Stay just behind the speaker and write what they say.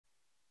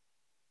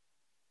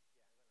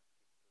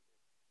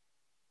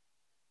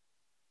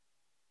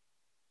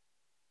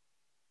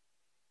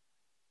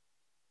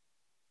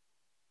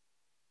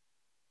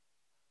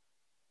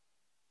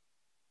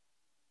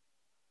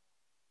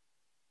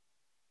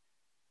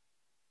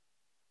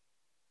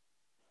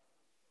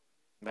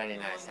Very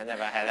nice. I've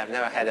never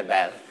had a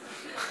bell.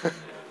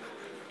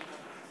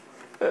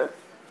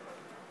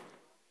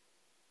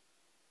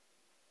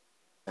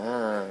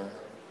 Ah.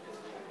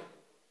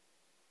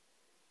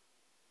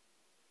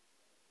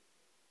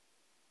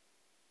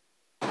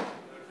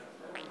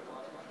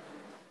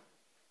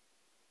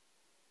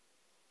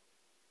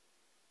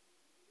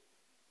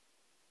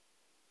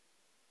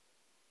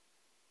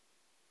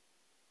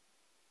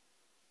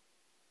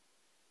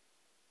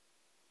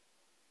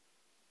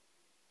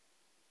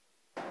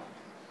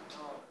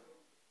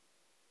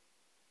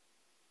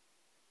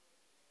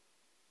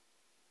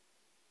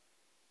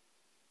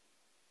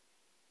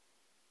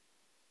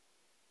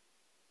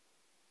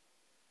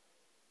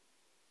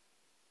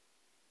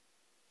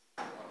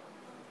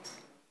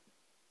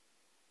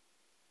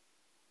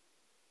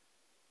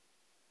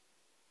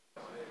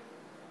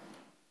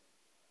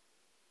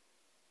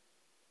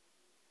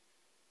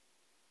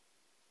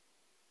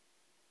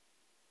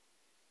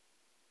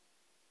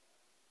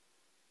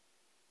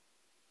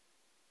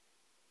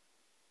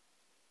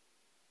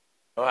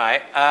 All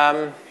right.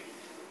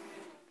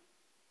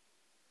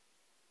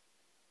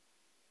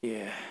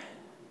 Yeah.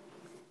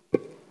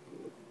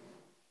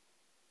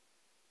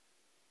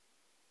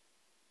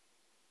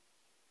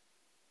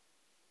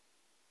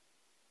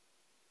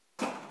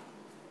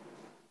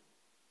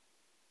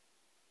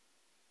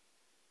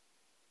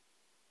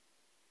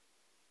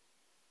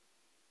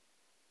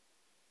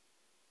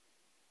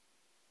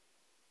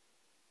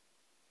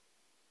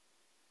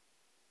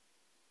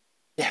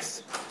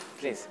 Yes,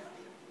 please.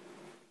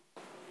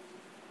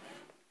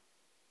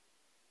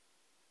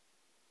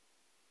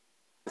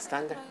 The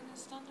standard?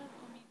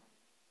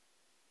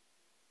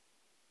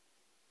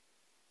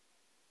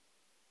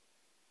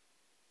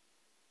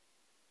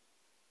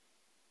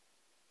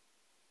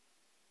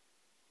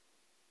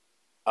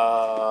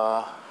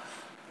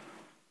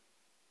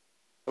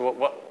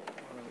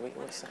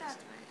 What size?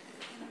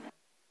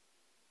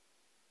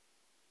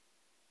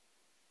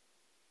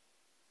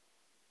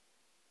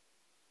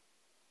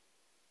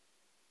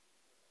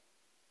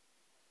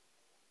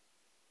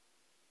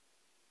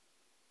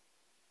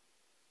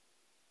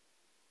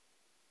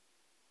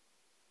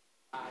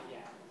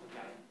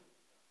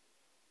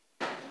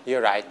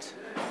 You're right.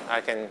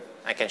 I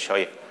can show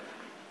you.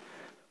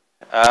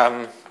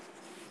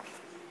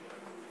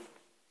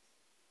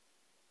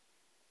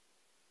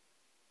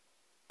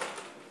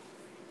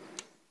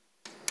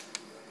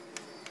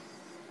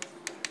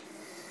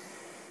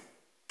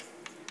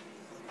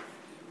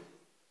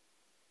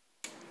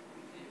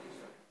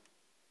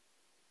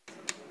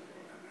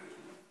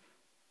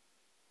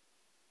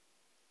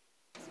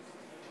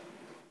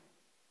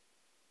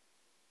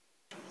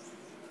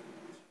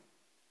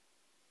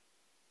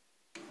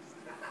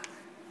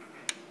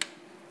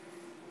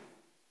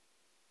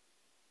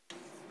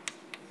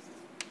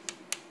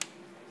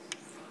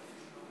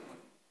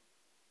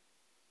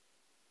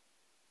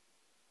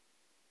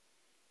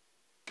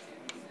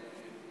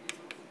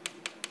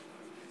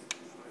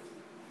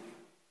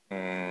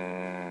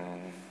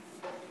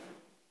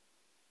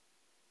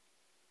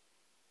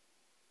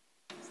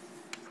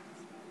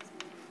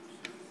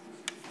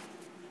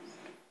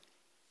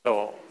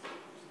 So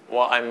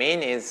what I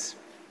mean is,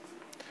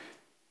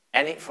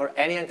 for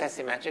any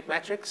antisymmetric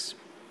matrix,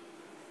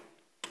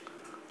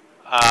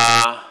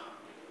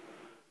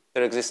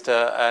 there exists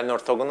an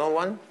orthogonal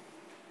one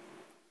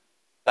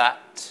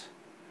that,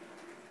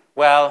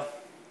 well,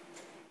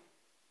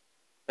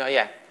 no,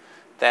 yeah,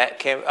 that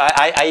came.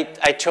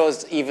 I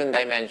chose even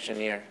dimension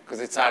here because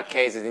it's our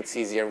case and it's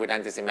easier with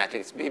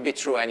antisymmetrics. It'd be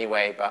true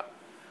anyway, but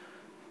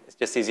it's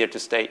just easier to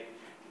state.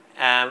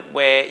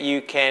 Where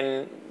you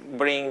can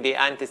bring the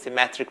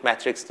antisymmetric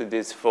matrix to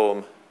this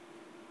form.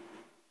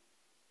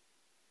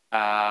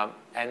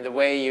 And the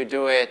way you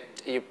do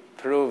it, you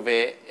prove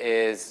it,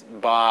 is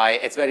by,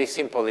 it's very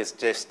simple. It's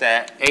just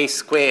that A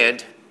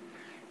squared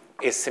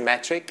is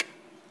symmetric.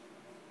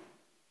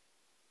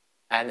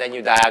 And then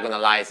you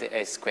diagonalize it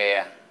A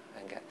square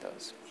and get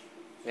those.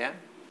 Yeah?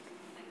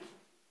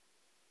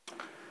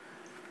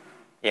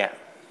 Yeah.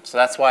 So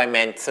that's why I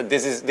meant. So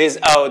this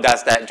O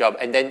does that job.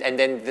 And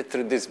then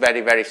through this very,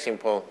 very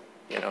simple,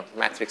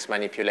 matrix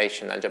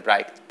manipulation,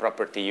 algebraic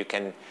property, you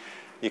can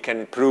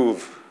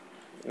prove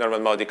normal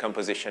mode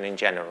decomposition in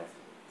general.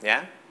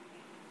 Yeah?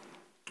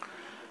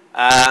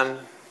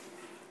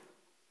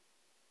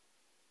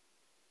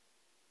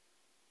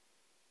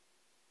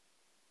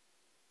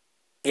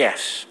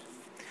 Yes.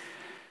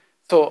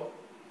 So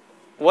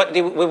what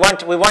we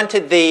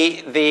wanted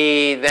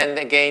then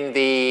again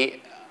the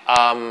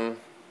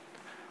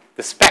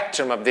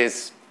spectrum of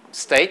this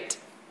state,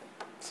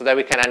 so that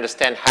we can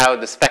understand how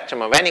the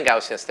spectrum of any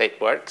Gaussian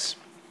state works.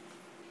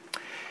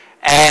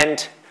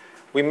 And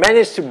we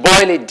managed to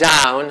boil it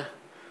down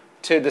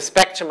to the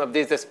spectrum of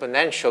this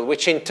exponential,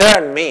 which in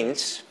turn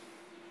means,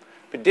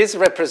 but this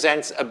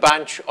represents a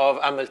bunch of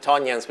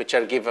Hamiltonians which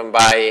are given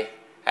by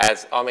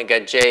as omega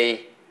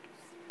j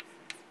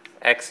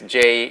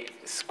xj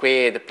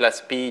squared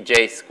plus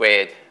pj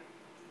squared.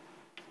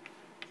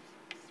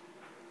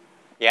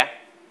 Yeah?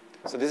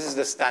 So this is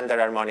the standard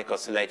harmonic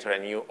oscillator,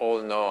 and you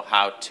all know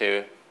how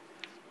to.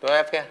 Do I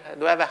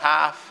have a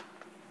half?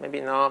 Maybe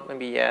no,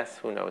 maybe yes,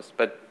 who knows?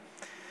 But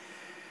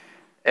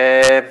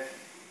yeah,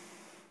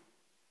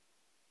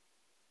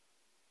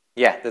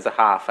 there's a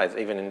half, as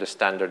even in the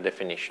standard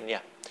definition.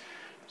 Yeah.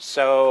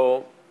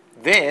 So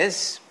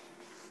this,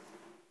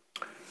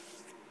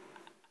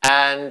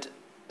 and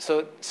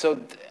so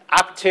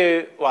up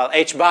to, well,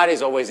 h bar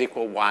is always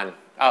equal 1.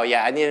 Oh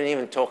yeah, I didn't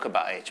even talk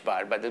about h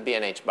bar, but there'll be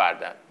an h bar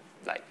that,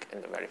 like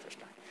in the very first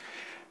time.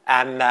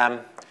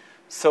 And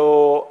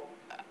so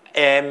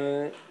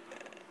you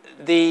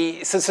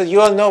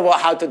all know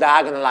how to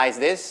diagonalize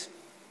this.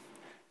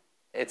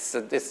 It's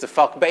the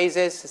Fock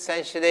basis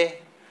essentially,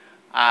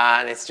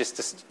 and it's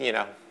just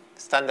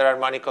standard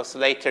harmonic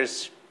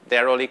oscillators.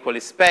 They're all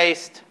equally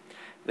spaced.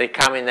 They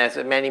come in as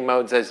many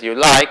modes as you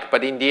like,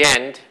 but in the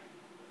end,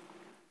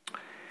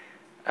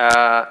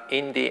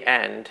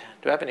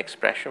 do I have an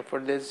expression for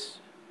this?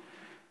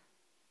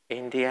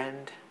 In the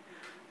end,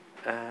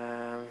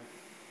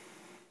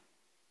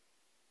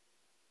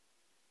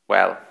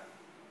 well,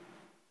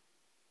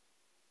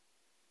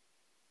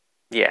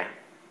 yeah,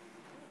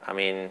 I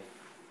mean,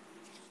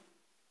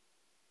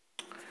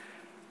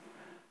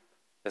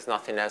 there's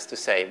nothing else to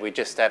say. We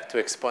just have to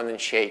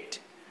exponentiate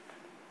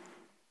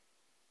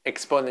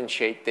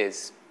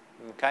this,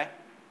 okay?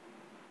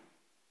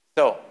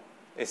 So,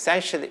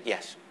 essentially,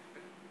 yes.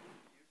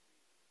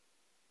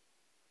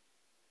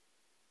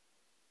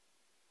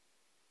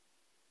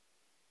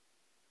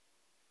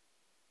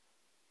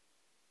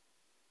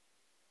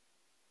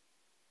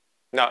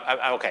 No,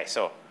 okay,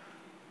 so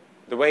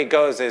the way it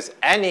goes is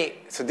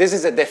so this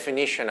is a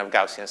definition of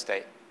Gaussian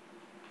state.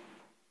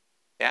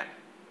 Yeah?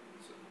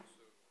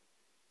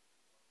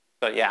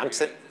 So yeah, I'm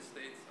saying.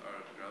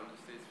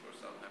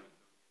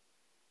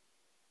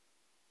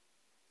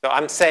 So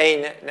I'm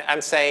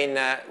saying,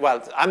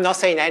 well, I'm not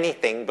saying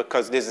anything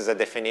because this is a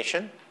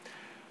definition.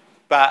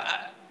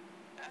 But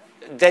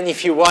then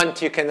if you want,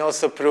 you can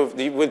also prove,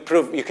 you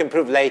can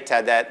prove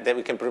later that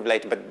we can prove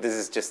later, but this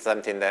is just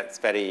something that's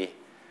very,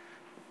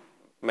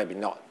 maybe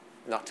not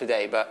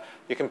today, but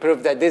you can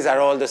prove that these are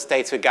all the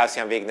states with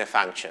Gaussian Wigner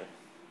function.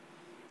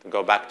 To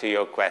go back to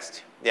your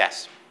question.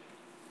 Yes.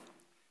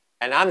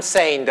 And I'm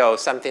saying, though,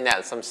 something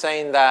else. I'm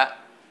saying that,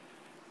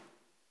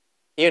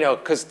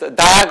 because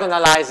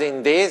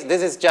diagonalizing this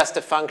is just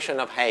a function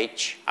of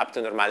h up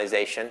to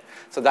normalization.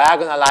 So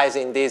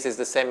diagonalizing this is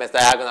the same as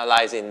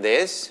diagonalizing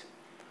this.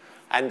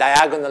 And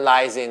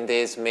diagonalizing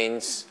this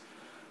means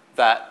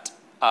that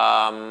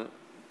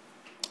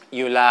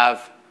you'll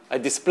have a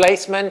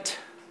displacement.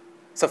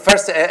 So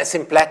first a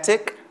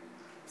symplectic,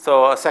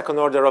 so a second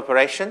order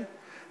operation.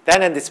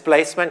 Then a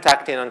displacement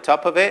acting on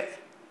top of it.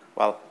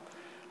 Well,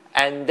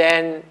 and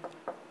then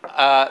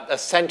a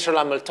central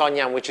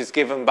Hamiltonian, which is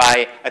given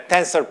by a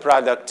tensor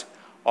product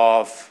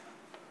of,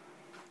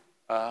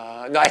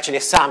 no, actually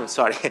a sum,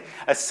 sorry,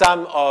 a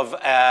sum of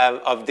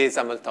these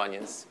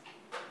Hamiltonians.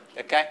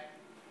 Okay?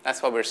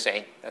 That's what we're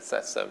saying. That's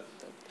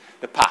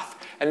the path.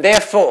 And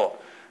therefore,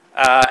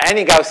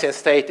 any Gaussian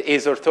state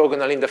is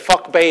orthogonal in the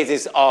Fock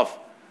basis of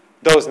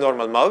those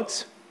normal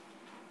modes.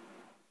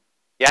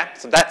 Yeah,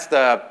 so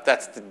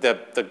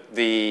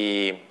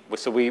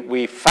so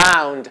we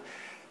found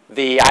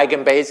the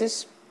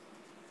eigenbasis,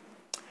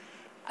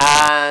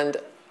 and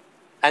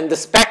the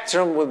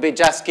spectrum will be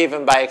just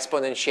given by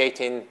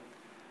exponentiating.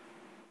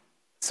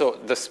 So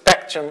the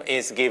spectrum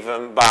is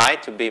given by,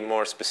 to be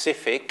more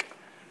specific,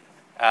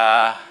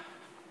 a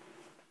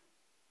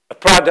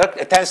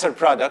tensor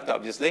product,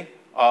 obviously,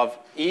 of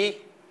e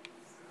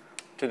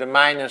to the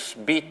minus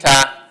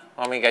beta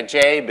omega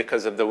j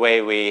because of the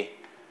way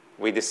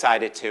we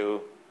decided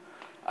to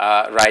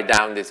write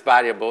down these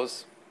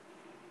variables.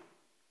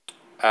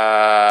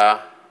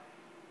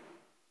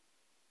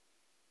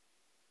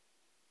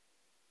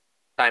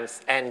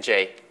 Times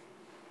nj.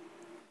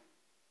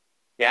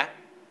 Yeah?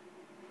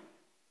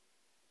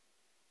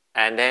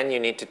 And then you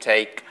need to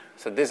take,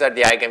 so these are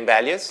the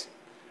eigenvalues.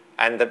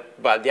 And the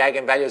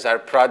eigenvalues are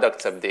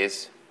products of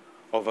this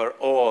over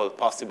all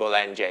possible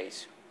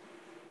nj's.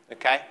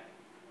 Okay?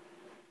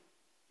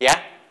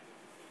 Yeah?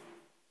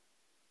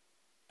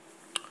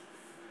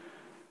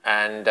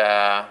 And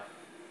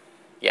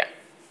yeah.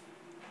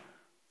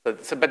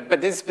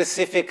 But this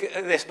specific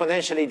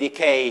exponentially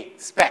decay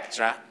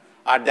spectra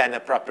are then a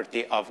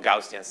property of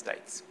Gaussian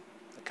states.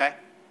 Okay?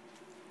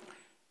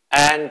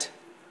 And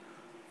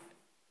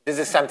this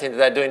is something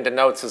that I do in the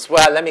notes as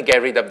well. Let me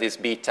get rid of this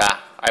beta.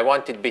 I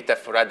wanted beta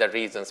for other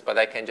reasons, but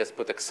I can just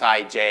put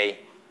xi j,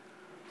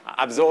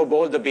 absorb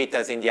all the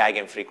betas in the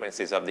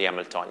eigenfrequencies of the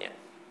Hamiltonian.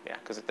 Yeah,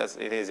 because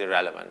it is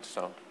irrelevant.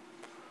 So,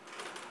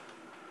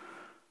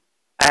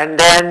 and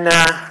then,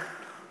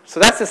 so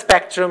that's the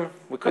spectrum.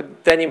 We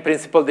could then, in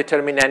principle,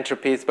 determine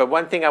entropies. But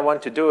one thing I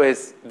want to do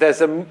is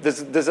there's a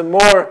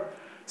more.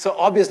 So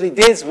obviously,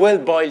 this will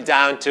boil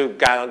down to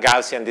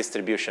Gaussian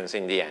distributions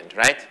in the end,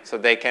 right? So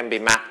they can be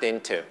mapped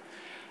into.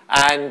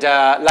 And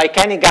like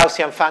any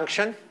Gaussian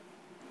function,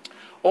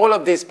 all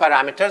of these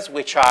parameters,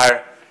 which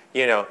are,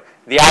 the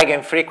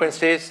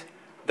eigenfrequencies,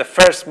 the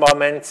first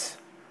moment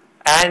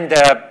and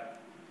the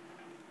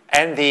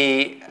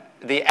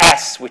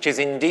S, which is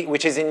in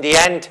the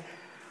end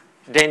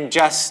then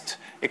just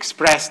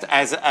expressed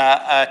as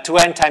a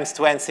 2n times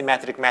 2n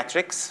symmetric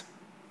matrix.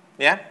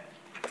 Yeah?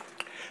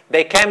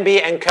 They can be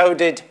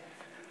encoded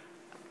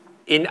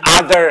in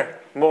other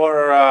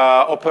more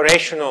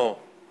operational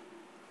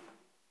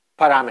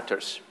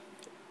parameters,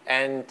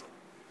 and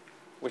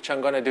which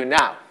I'm going to do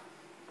now.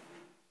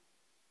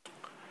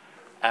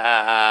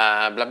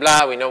 Blah,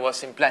 blah, we know what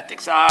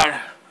symplectics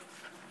are.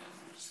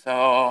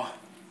 So,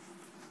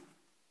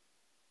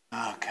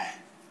 okay.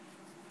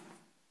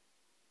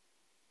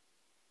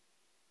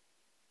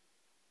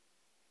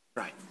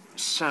 Right,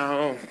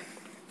 so,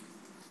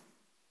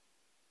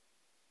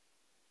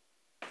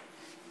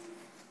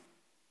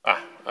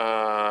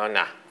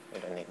 nah, we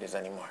don't need this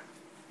anymore.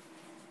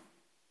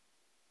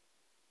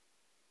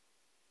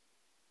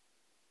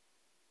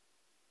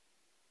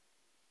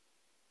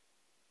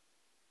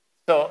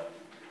 So,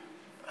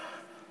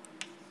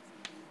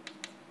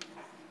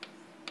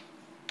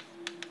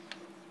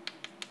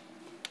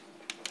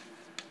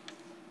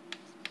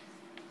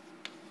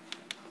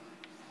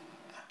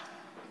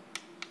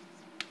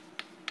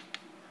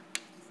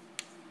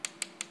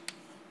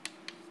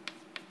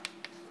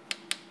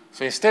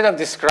 instead of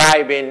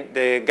describing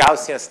the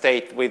Gaussian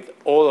state with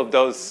all of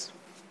those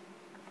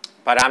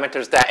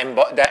parameters that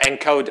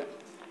encode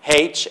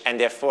h and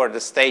therefore the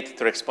state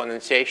through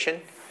exponentiation,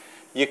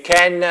 you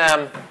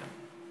can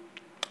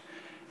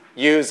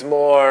use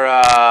more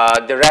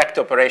direct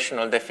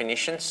operational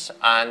definitions,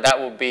 and that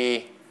would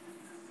be,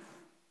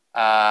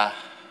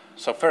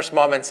 so first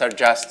moments are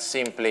just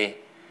simply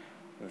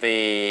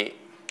the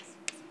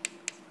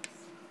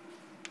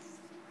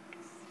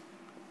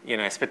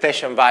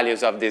expectation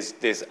values of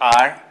this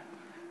R,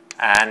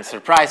 and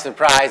surprise,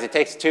 surprise, it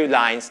takes 2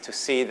 lines to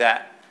see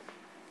that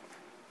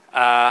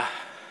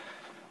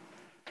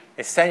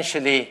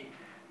essentially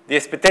the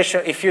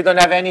expectation, if you don't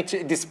have any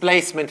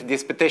displacement, the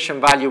expectation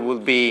value will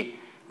be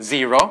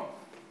 0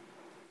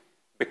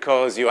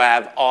 because you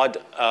have odd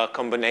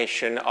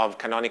combination of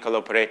canonical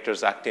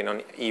operators acting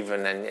on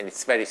even, and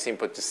it's very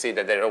simple to see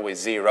that they're always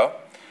 0.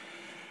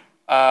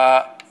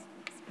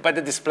 But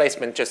the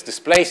displacement just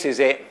displaces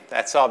it,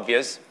 that's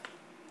obvious.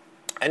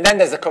 And then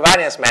there's the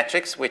covariance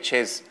matrix, which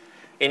is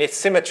in its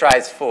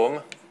symmetrized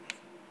form.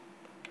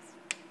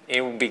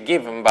 It will be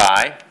given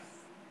by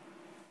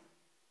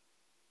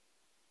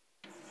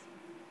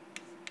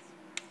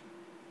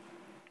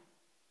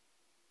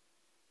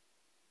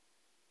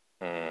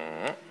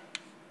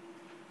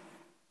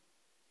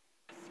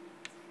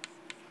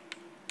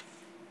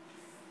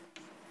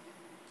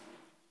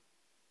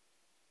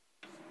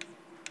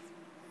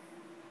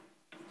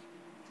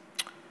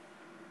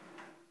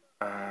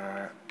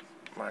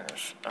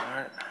minus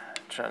R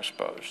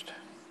transposed.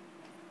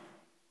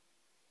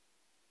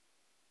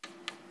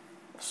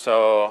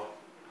 So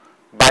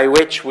by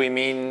which we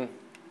mean,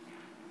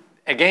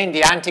 again,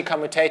 the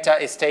anti-commutator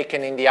is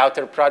taken in the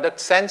outer product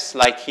sense,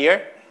 like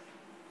here.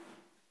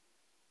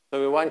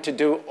 So we want to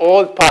do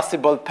all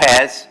possible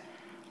pairs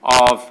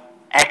of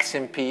X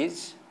and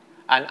P's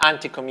and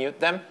anti-commute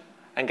them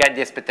and get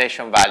the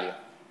expectation value.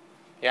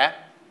 Yeah?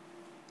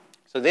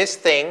 So this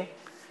thing,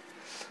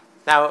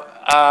 now,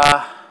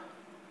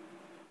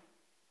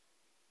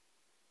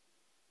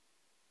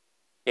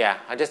 yeah,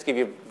 I'll just give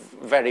you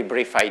a very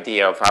brief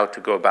idea of how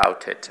to go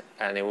about it.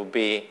 And it will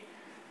be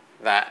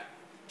that,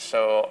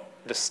 so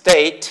the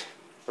state,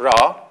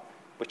 rho,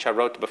 which I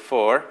wrote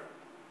before,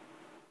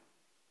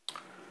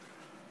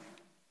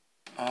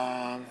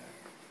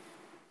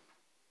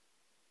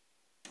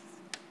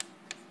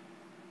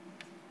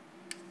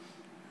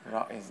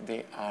 rho is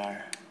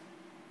dr.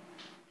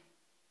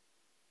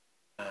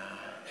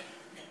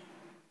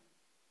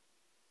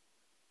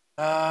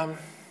 And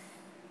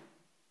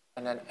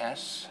then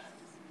S.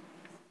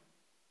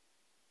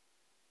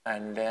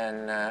 And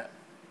then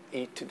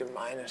e to the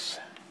minus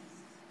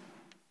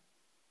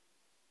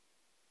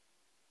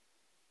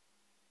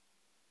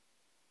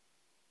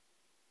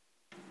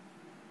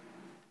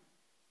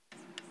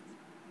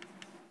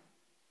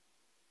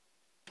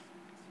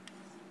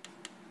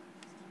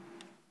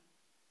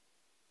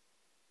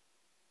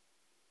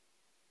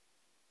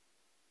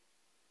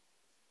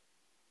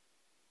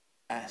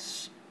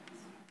S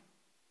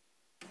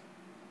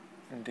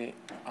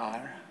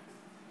dr.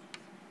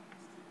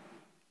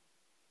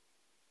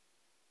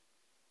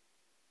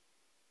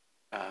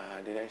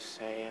 Did I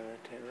say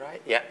everything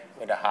right? Yeah,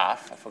 with a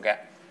half, I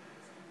forget.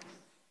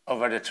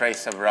 Over the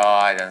trace of rho,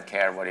 I don't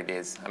care what it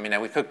is. I mean,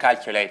 we could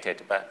calculate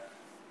it, but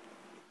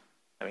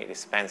let me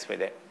dispense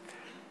with it.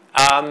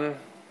 Oh,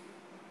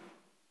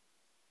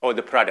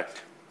 the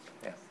product.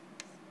 Yeah.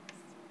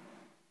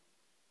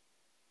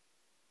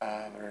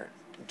 Over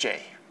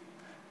J.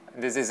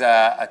 This is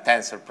a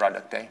tensor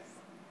product, eh?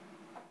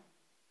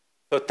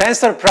 So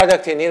tensor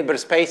product in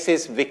Hilbert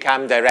spaces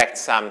become direct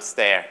sums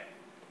there.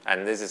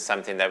 And this is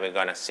something that we're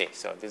going to see.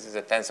 So this is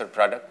a tensor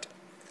product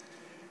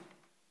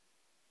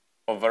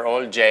over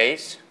all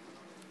J's.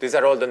 These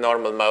are all the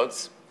normal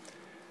modes.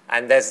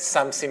 and there's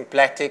some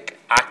symplectic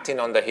acting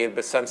on the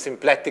Hilbert, some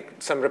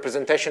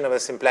representation of a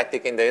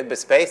symplectic in the Hilbert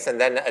space, and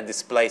then a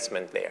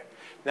displacement there.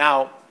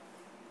 Now,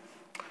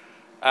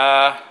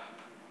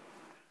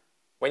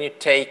 when you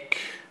take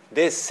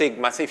this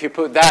sigma, so if you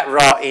put that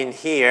rho in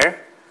here,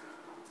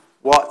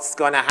 what's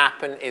going to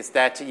happen is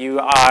that you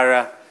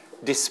are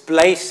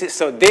displacing,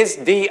 so this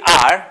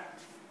dr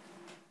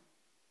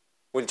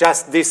will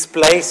just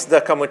displace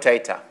the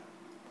commutator.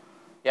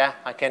 Yeah,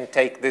 I can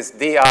take this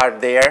dr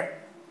there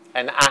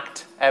and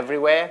act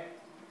everywhere.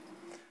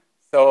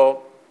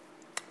 So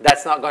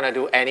that's not going to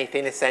do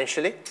anything,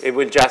 essentially. It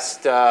will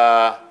just,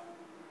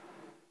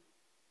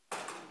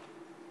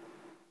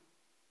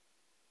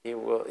 it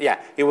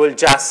will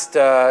just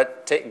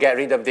get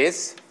rid of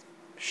this,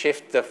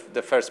 shift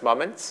the first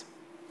moments.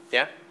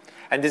 Yeah,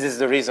 and this is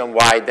the reason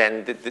why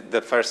then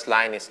the first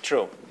line is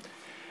true.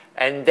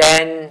 And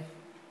then,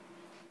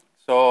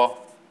 so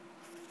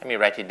let me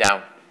write it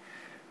down.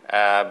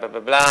 Blah, blah,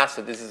 blah.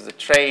 So this is the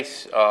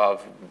trace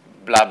of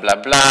blah, blah,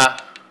 blah.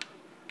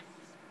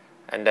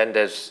 And then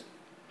there's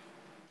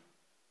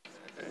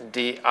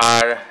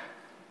dr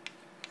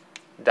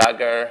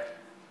dagger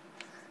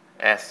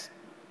s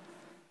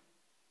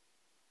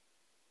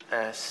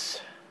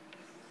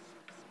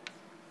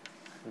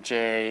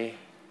j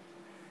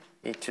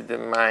e to the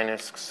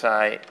minus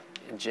psi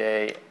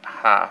j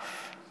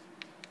half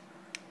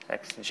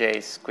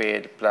xj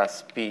squared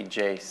plus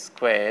pj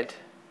squared.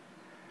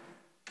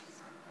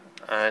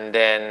 And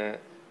then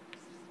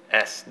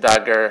S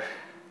dagger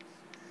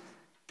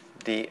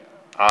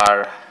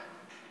dr.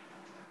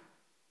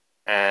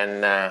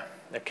 And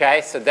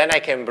okay, so then I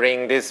can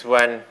bring this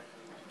one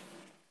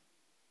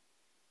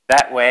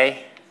that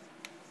way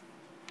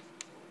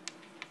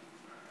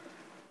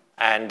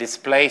and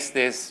displace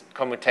this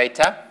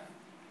commutator,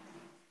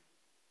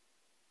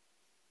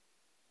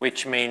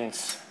 which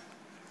means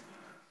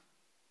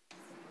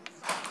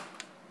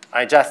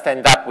I just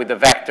end up with the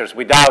vectors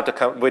without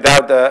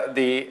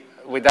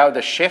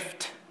the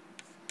shift.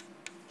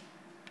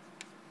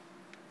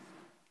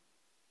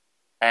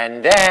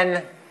 And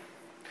then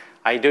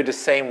I do the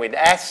same with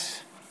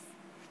S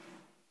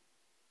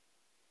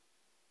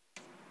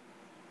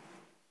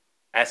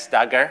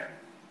dagger.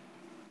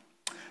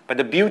 But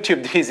the beauty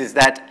of this is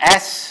that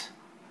S,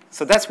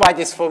 so that's why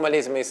this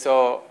formalism is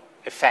so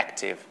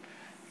effective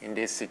in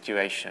this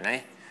situation.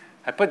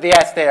 I put the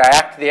S there,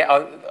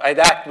 I'd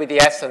act with the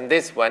S on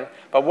this one,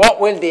 but what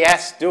will the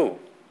S do?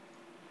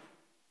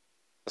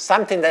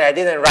 Something that I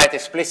didn't write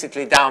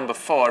explicitly down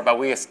before, but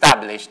we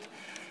established,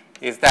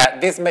 is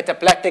that this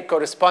metaplectic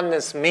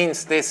correspondence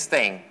means this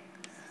thing,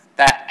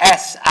 that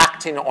S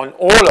acting on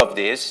all of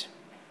this,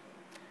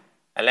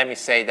 and let me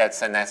say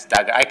that's an S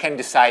dagger. I can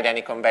decide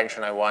any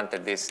convention I want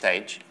at this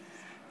stage.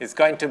 It's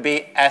going to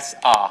be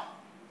SR.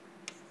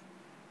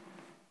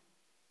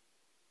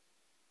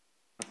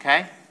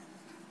 Okay?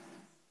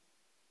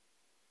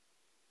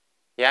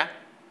 Yeah?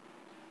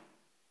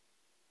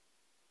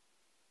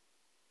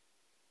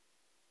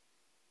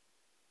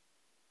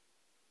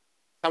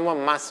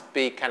 Someone must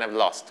be kind of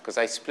lost, because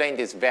I explained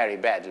this very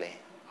badly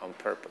on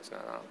purpose. No,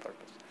 not on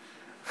purpose.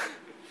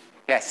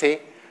 Yeah, see?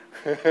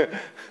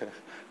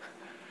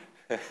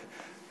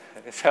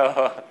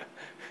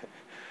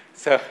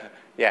 So,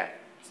 yeah.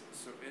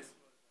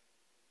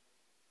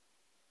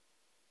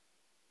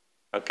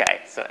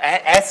 Okay, so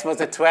S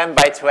was a 2m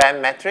by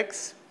 2m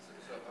matrix.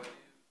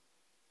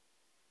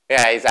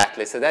 Yeah,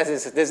 exactly. So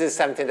this is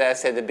something that I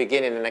said at the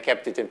beginning, and I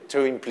kept it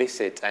too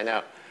implicit, I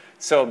know.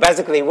 So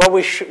basically, what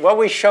we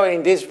show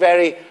in this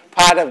very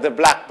part of the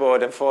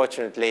blackboard,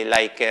 unfortunately,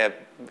 like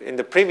in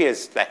the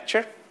previous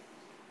lecture,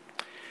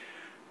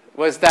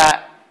 was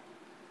that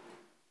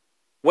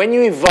when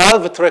you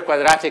evolve through a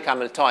quadratic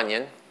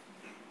Hamiltonian,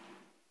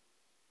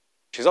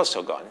 which is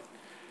also gone,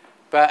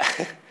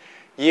 but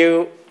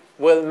you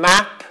will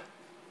map,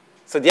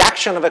 so the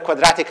action of a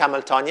quadratic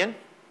Hamiltonian,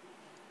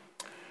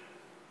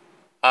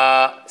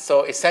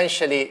 so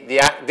essentially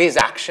this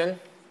action,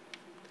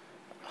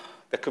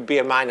 there could be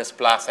a minus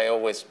plus, I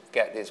always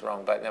get this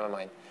wrong, but never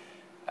mind.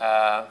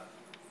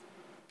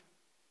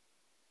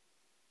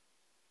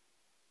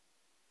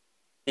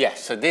 Yeah,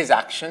 so this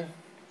action,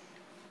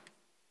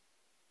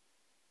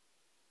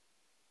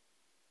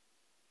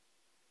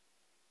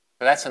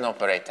 so that's an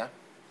operator.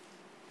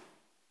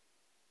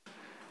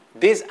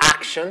 This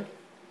action,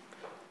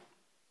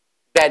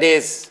 that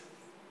is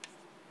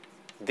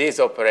this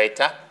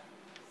operator,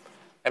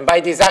 and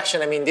by this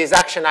action, I mean this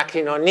action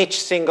acting on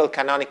each single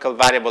canonical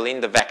variable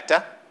in the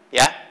vector,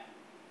 yeah?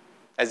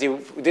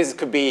 This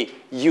could be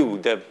U,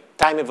 the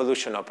time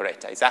evolution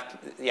operator,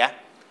 exactly, yeah?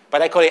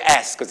 But I call it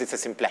S because it's a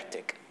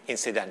symplectic,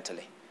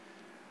 incidentally.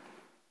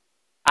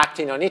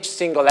 Acting on each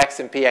single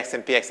x and p, x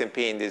and p, x and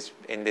p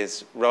in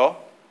this row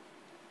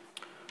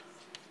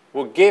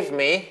will give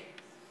me,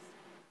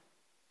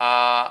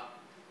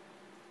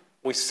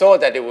 we saw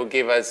that it will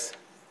give us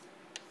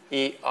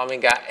E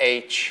omega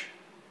h.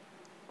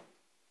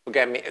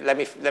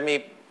 Let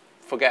me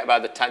forget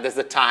about the time. There's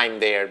the time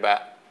there,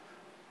 but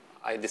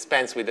I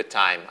dispense with the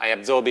time. I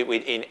absorb it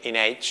in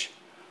h.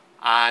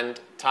 and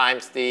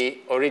times the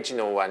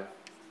original one,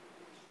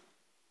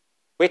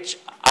 which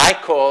I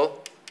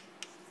call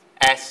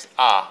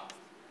SR,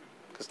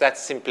 because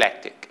that's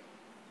symplectic.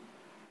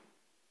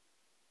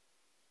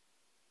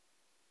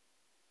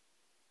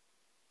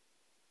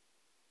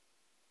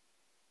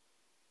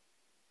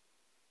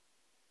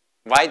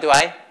 Why do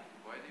I?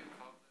 Why do you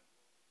count them?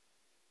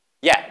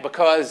 Yeah,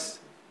 because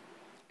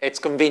it's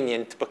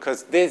convenient,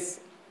 because this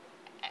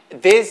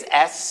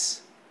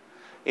S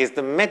is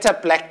the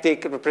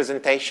metaplectic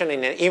representation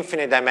in an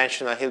infinite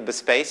dimensional Hilbert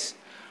space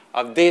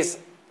of this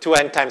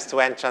 2n times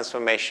 2n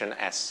transformation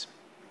S.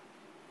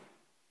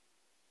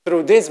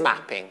 Through this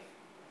mapping.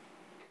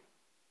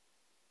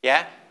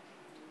 Yeah?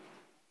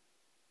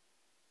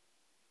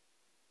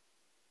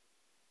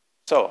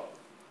 So,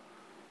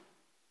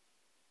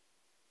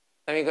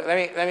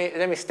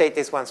 let me state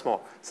this once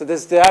more. So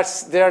there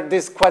are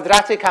this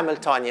quadratic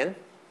Hamiltonian.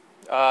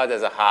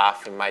 There's a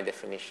half in my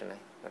definition. I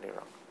got it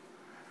wrong.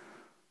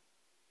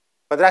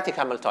 Quadratic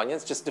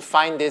Hamiltonians, just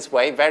defined this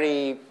way,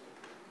 very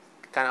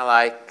kind of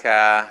like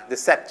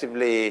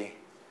deceptively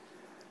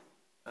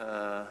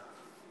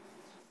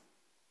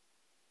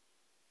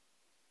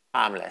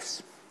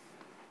harmless.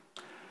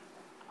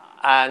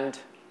 And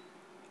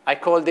I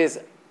call this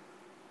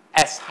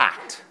S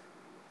hat.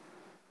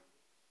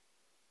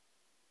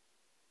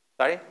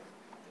 Sorry? The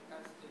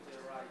S to the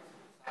right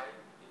side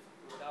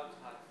is without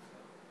hat.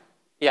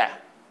 Yeah.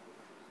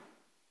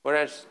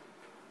 Whereas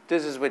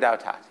this is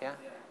without hat, yeah?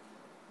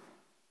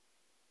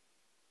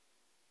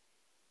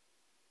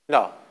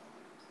 No,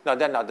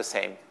 they're not the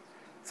same.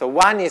 So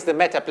one is the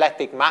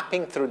metaplectic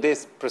mapping through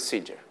this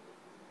procedure.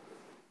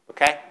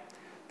 Okay?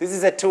 This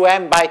is a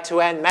 2n by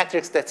 2n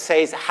matrix that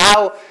says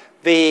how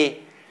the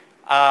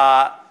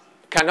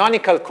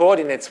canonical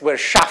coordinates were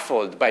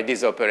shuffled by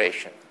this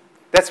operation.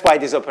 That's why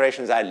these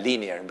operations are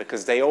linear,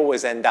 because they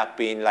always end up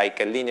being like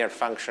a linear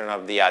function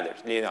of the others.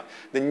 You know,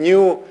 the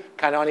new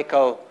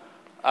canonical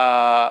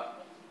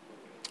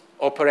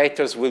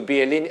operators will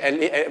be a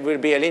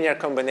linear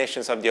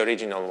combinations of the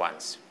original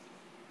ones.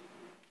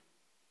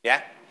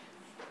 Yeah?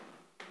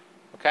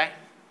 Okay?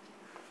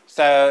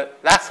 So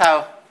that's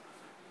how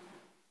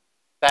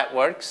that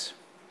works.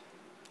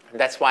 And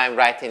that's why I'm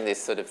writing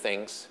these sort of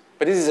things.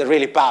 But this is a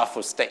really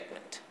powerful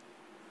statement.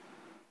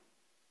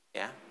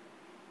 Yeah?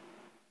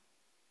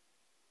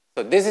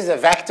 So this is a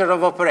vector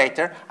of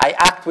operator. I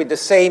act with the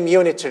same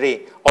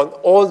unitary on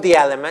all the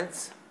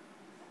elements.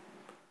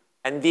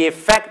 And the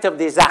effect of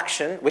this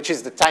action, which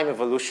is the time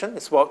evolution,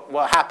 is what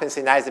happens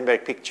in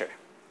Heisenberg picture.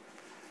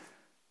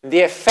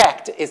 The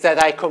effect is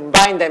that I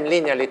combine them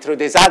linearly through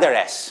this other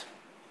S,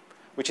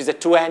 which is a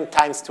 2n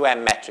times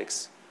 2m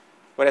matrix.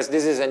 Whereas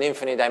this is an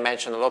infinite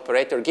dimensional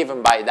operator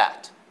given by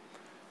that,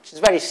 which is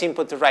very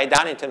simple to write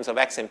down in terms of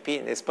x and p,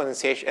 and some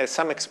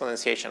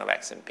exponentiation of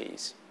x and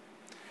p's.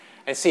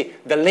 And see,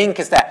 the link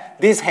is that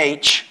this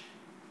h,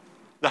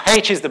 the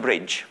h is the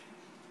bridge.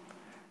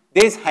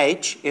 This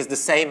h is the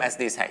same as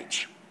this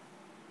h.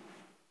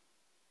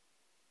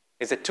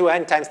 It's a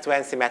 2n times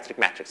 2n symmetric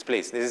matrix.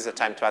 Please, this is the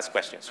time to ask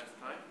questions.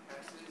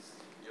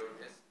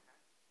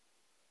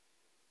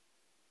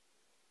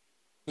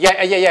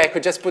 Yeah, I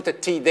could just put a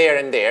t there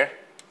and there.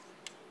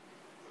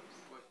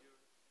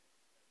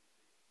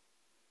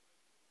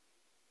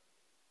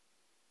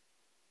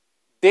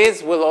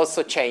 This will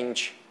also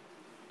change.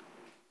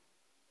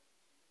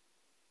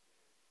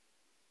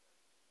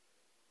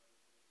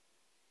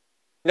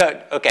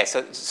 No, okay,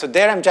 so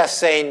there I'm just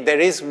saying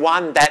there is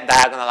one that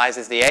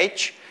diagonalizes the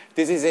h.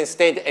 This is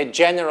instead a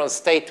general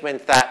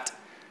statement that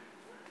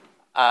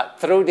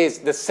through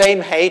the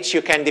same h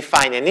you can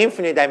define an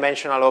infinite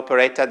dimensional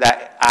operator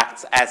that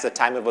acts as a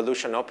time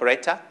evolution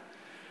operator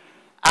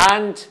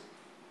and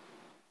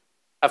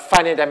a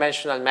finite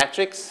dimensional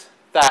matrix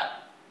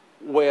that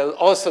will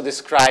also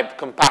describe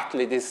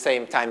compactly this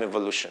same time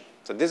evolution.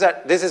 So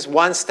this is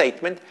one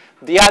statement.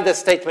 The other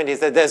statement is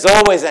that there's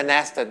always an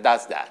S that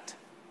does that.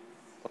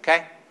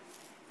 Okay?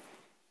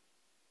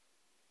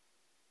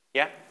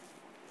 Yeah?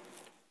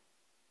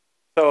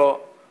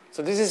 So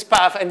this is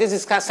powerful, and this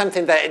is kind of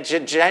something that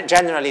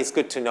generally is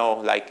good to know,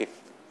 like if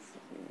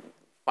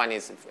one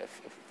is a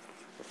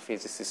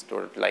physicist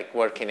or like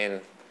working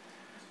in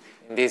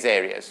these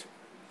areas.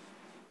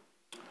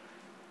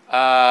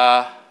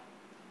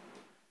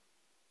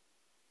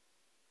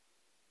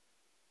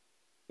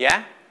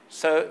 Yeah?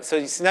 So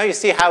now you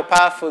see how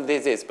powerful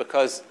this is,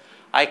 because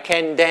I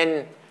can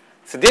then,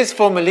 so this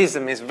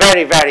formalism is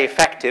very, very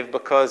effective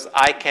because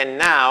I can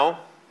now,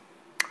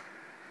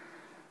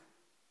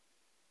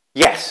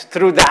 yes,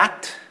 through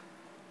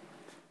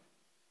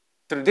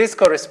this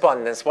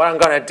correspondence, what I'm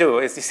going to do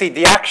is, you see,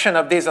 the action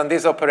of this on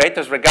these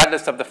operators,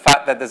 regardless of the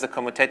fact that there's a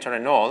commutator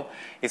and all,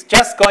 is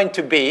just going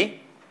to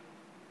be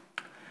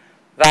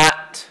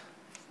that,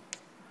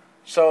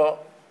 so,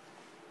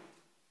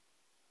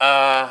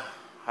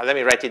 let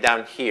me write it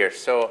down here.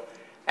 So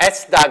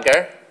S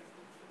dagger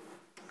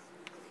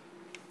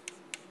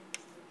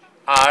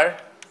are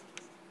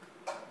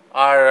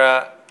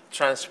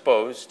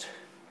transposed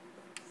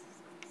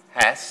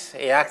S.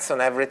 It acts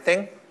on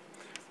everything.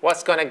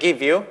 what's going to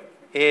give you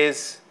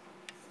is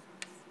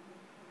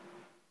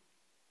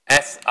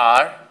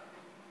SR.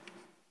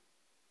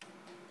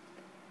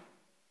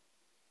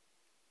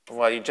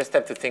 Well, you just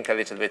have to think a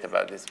little bit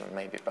about this one,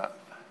 maybe. But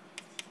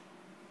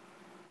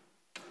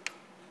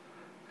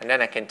and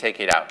then I can take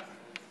it out.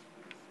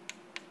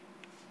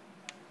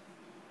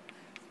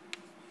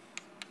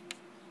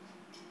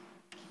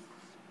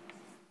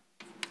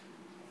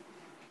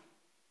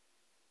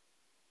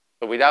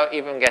 So without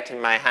even getting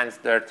my hands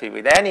dirty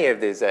with any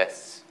of these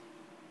S,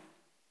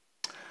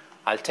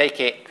 I'll take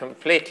it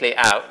completely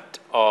out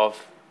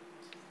of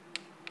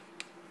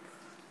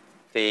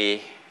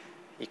the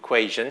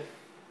equation.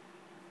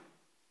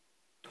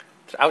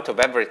 It's out of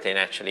everything,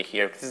 actually,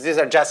 here. Because these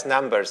are just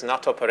numbers,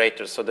 not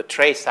operators. So the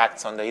trace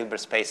acts on the Hilbert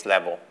space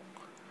level.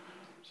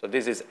 So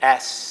this is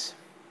S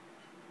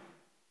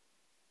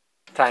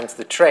times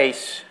the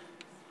trace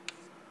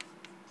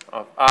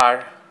of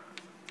R,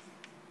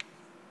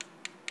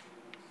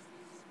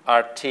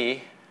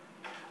 RT,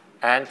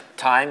 and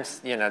times,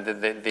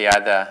 the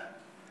other.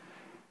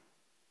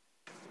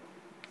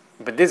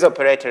 But this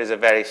operator is a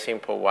very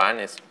simple one.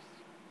 It's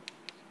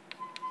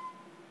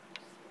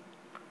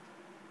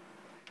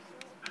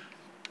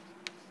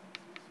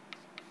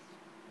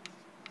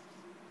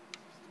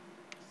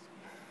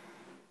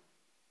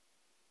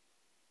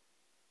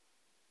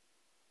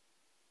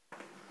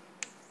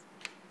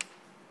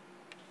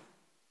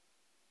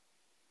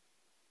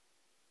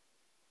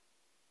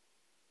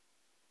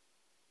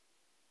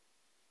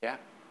yeah.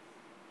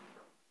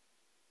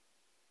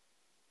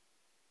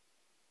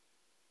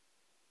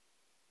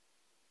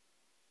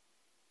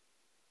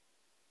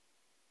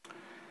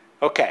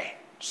 Okay,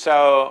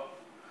 so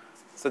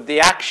the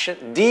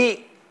action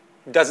D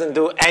doesn't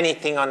do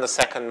anything on the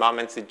second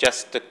moment. It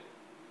just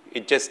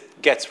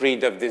gets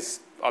rid of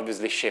this,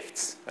 obviously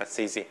shifts. That's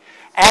easy.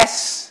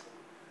 S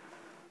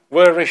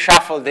will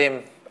reshuffle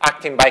them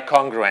acting by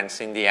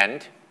congruence in the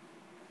end.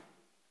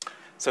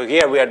 So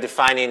here we are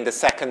defining the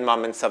second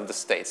moments of the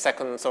state,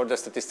 second order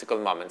statistical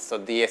moments. So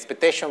the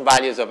expectation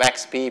values of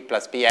xp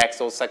plus px,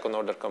 all second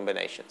order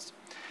combinations.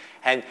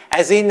 And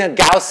as in a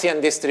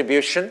Gaussian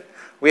distribution,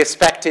 we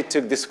expect it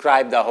to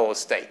describe the whole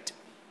state.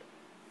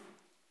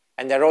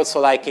 And they're also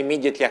like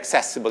immediately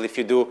accessible. If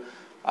you do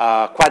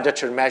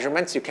quadrature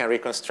measurements, you can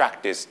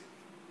reconstruct these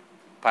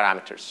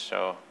parameters.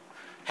 So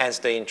hence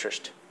the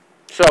interest.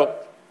 So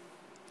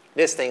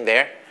this thing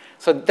there.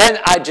 So then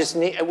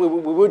we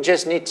would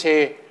just need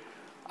to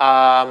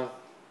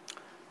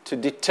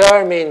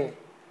determine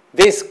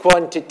these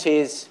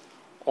quantities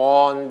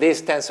on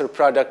this tensor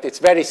product. It's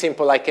very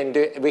simple.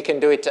 We can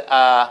do it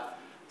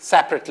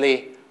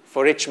separately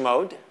for each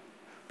mode,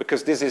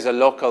 because this is a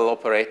local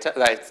operator,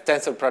 like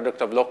tensor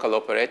product of local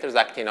operators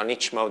acting on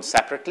each mode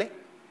separately.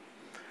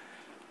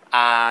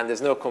 And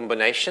there's no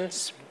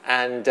combinations.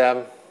 And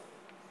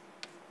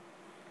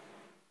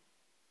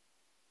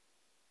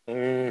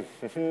and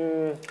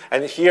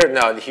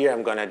here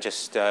I'm going to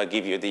just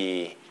give you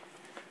the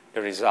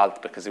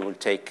result, because it will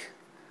take.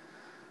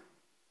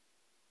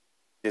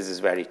 This is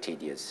very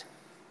tedious.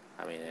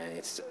 I mean,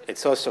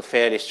 it's also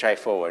fairly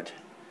straightforward.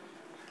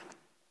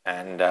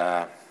 And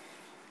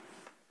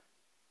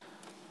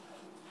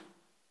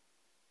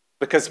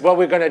because what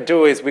we're going to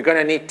do is we're going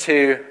to need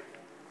to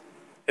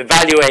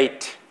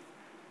evaluate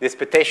the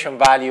expectation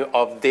value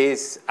of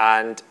this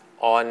and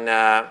on.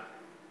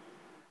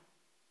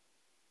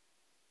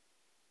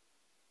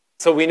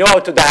 So we know how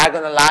to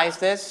diagonalize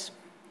this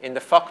in the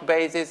Fock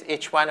basis,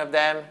 each one of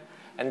them.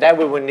 And then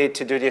we will need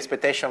to do the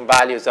expectation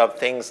values of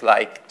things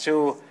like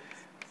 2xj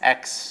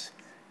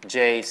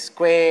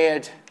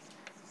squared,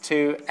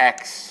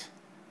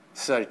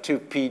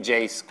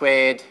 2pj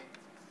squared,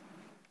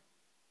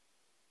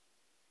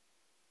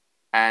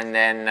 and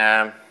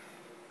then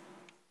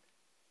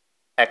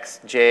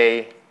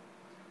xj,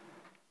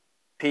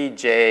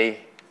 pj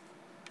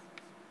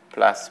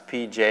plus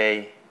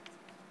pj,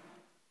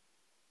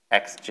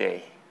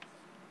 xj.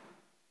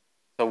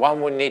 So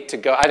one would need to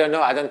go, I don't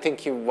know, I don't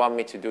think you want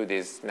me to do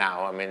this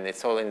now. I mean,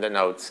 it's all in the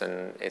notes,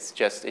 and it's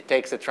just, it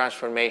takes a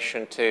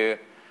transformation to,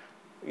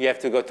 you have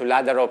to go to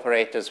ladder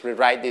operators,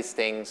 rewrite these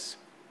things.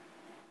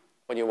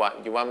 What do you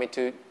want? Do you want me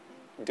to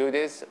do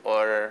this,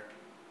 or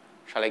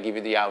shall I give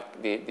you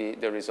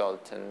the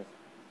result? And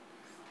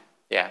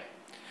yeah.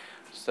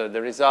 So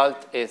the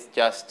result is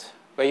just,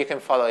 well, you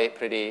can follow it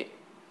pretty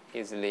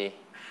easily.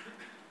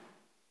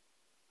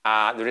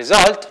 The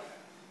result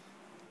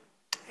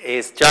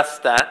is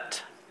just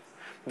that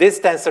this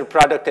tensor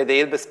product at the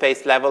Hilbert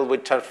space level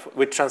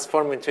would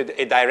transform into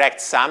a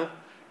direct sum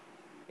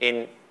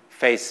in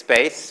phase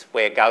space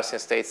where Gaussian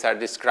states are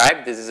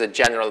described. This is a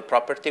general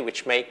property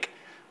which make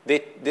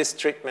these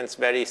treatments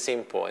very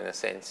simple in a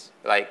sense,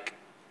 like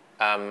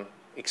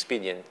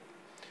expedient.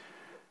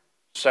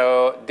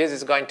 So this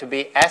is going to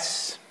be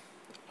S,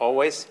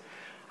 always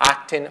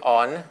acting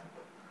on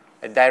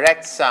a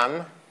direct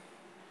sum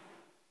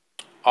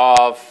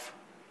of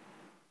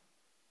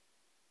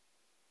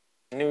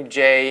nu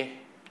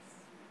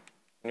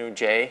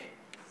j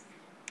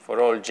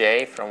for all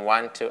j from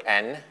 1 to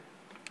n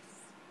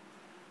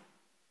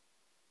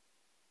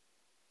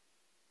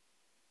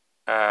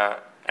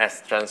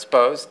S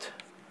transposed,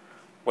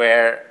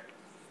 where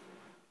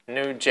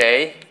nu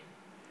j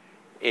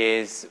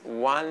is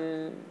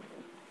 1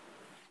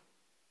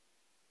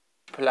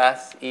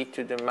 plus e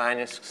to the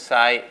minus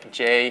psi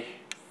j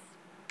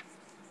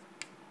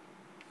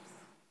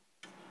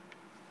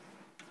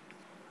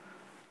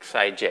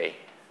psi j.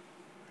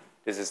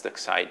 This is the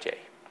psi j.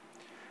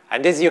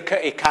 And this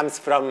it comes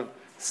from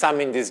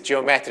summing this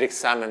geometric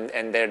sum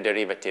and their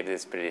derivative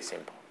is pretty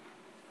simple.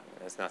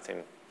 There's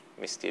nothing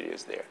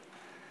mysterious there.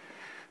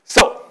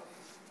 So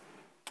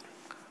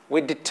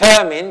we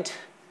determined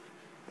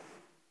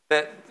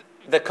that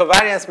the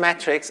covariance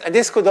matrix, and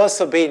this could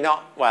also be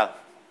not, well,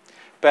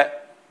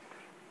 but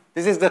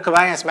this is the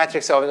covariance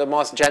matrix of the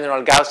most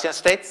general Gaussian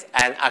states,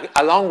 and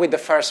along with the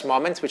first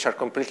moments, which are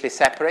completely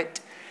separate,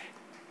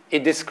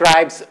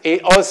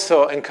 it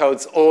also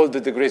encodes all the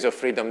degrees of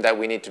freedom that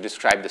we need to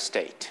describe the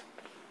state.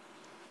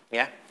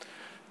 Yeah?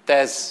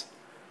 There's,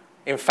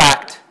 in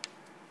fact,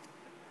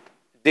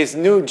 this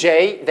nu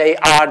j, they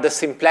are the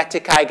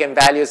symplectic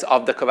eigenvalues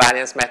of the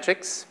covariance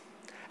matrix,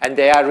 and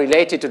they are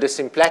related to the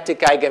symplectic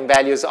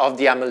eigenvalues of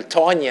the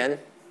Hamiltonian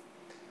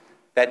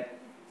that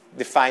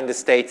define the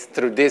states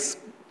through this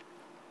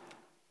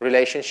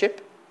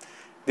relationship.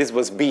 This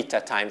was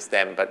beta times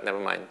them, but never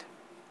mind.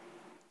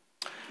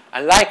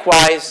 And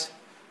likewise,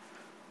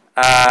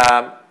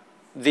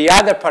 the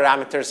other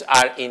parameters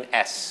are in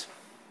S.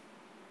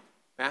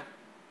 Yeah?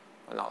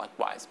 Well, not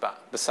likewise,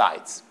 but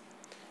besides.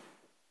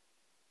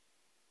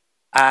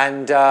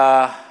 And,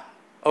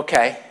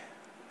 OK,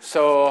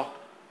 so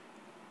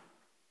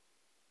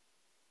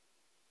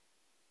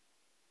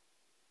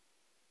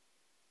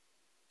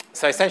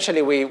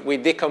essentially, we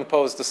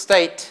decompose the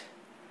state.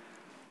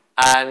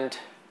 And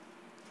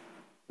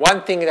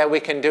one thing that we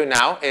can do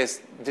now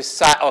is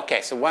decide,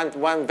 OK, so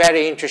one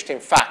very interesting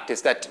fact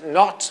is that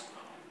not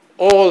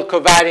all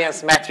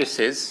covariance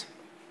matrices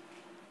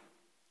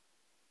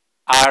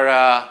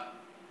are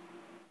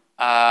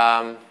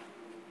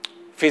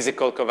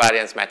physical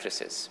covariance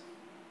matrices.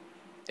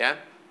 Yeah?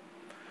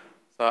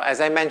 So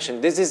as I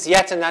mentioned, this is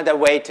yet another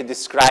way to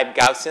describe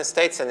Gaussian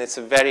states, and it's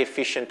a very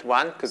efficient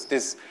one, because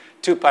these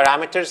two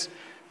parameters,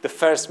 the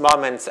first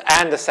moments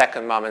and the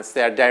second moments,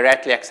 they are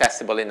directly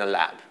accessible in a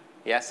lab.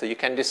 Yeah? So you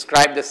can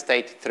describe the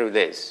state through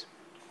this.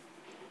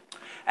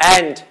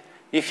 And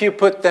if you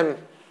put them,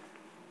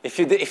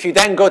 if you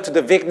then go to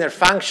the Wigner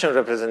function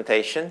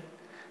representation,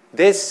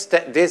 these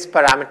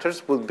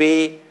parameters will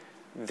be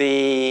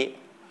the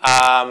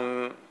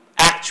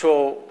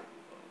actual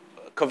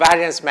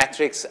covariance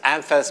matrix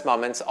and first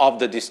moments of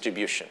the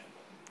distribution,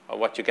 or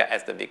what you get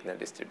as the Wigner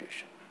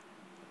distribution.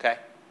 Okay?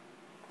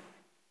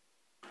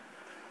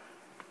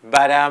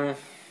 But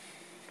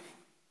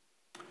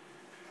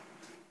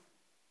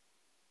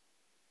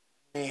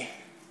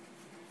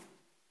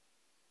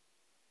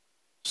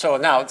so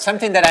now,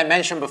 something that I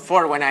mentioned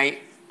before when I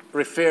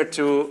referred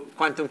to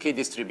quantum key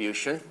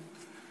distribution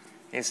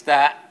is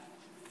that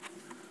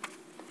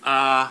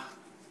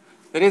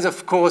there is,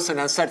 of course, an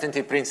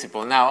uncertainty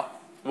principle. Now,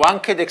 one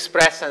could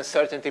express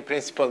uncertainty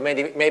principle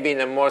maybe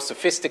in a more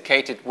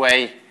sophisticated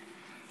way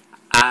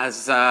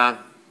as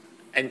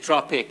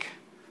entropic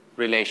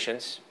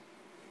relations,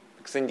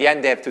 because in the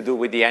end they have to do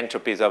with the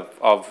entropies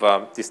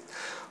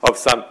of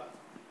some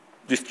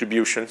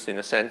distributions, in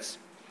a sense.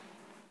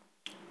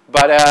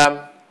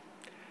 But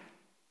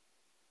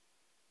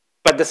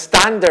the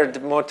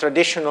standard, more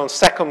traditional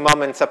second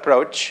moments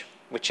approach,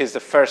 which is the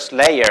first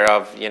layer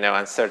of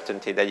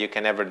uncertainty that you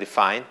can ever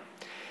define,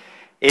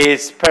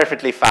 is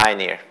perfectly fine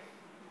here.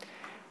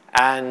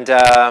 And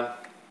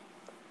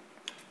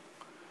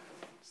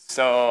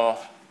so,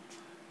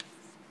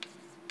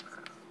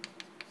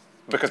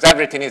 because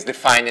everything is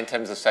defined in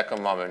terms of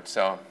second moment,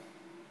 so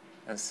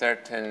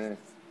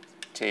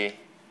uncertainty.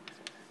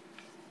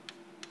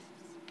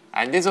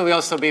 And this will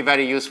also be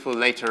very useful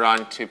later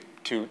on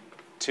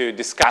to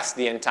discuss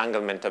the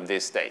entanglement of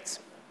these states.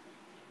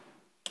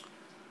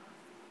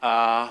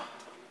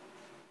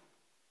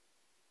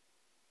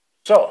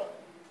 So,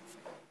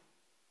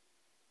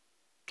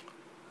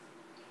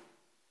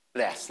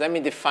 yes, let me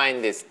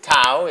define this.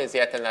 Tau is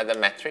yet another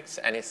matrix,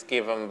 and it's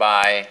given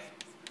by,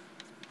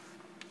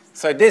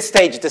 so at this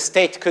stage, the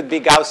state could be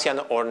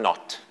Gaussian or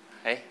not.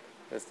 Okay?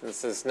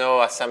 There's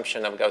no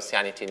assumption of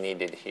Gaussianity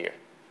needed here.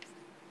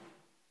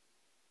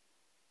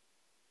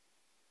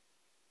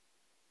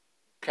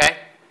 Okay?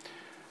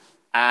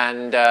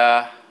 And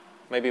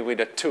maybe with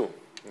a 2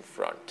 in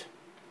front.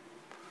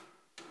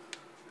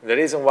 The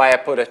reason why I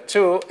put a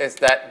 2 is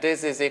that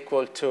this is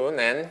equal to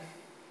then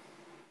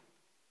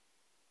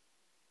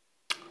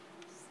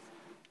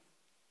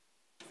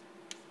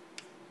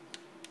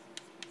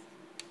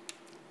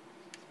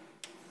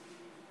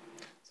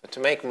so to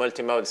make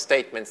multimode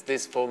statements,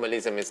 this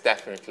formalism is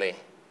definitely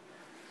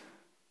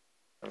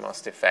the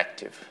most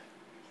effective.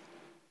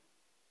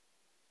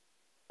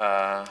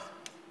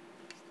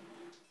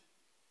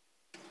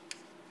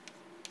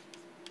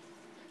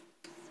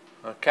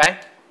 Okay,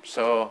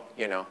 so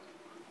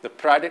the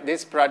product,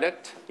 this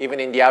product, even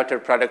in the outer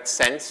product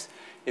sense,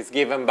 is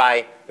given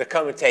by the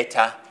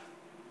commutator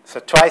So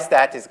twice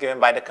that is given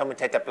by the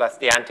commutator plus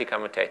the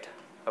anti-commutator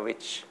of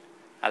each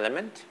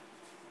element.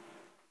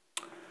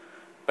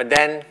 But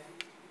then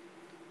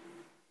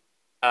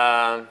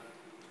of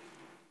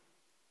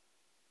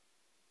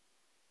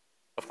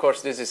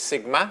course, this is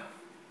sigma,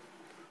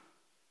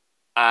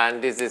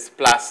 and this is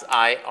plus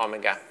I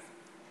omega.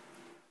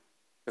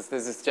 Because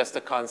this is just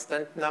a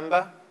constant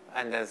number,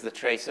 and there's the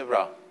trace of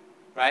rho,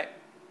 right?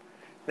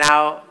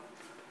 Now,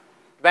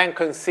 then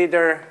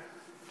consider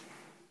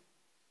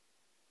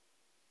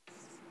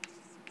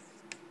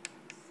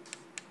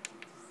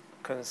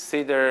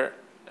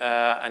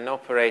an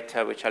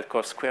operator which I'll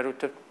call square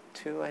root of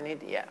 2, I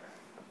need, yeah.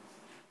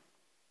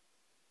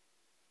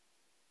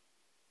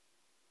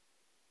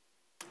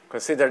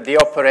 Consider the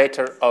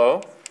operator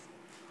O,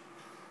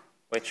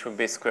 which would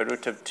be square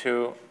root of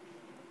 2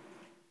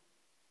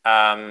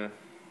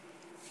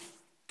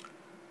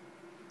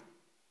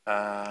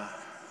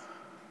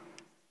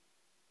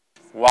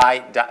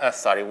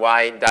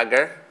 y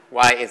dagger.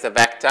 Y is a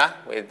vector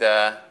with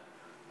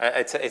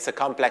it's a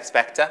complex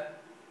vector,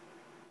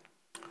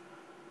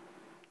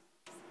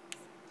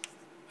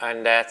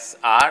 and that's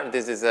R.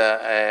 This is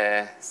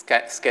a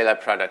scalar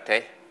product,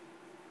 eh?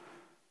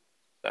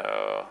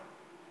 So,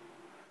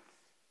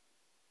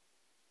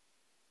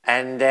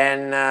 and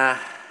then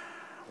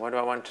what do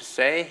I want to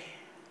say?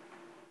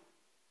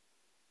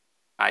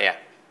 Yeah.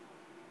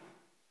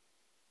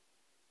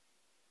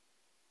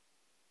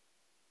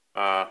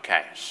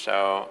 Okay,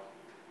 so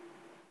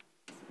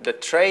the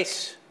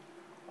trace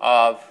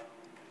of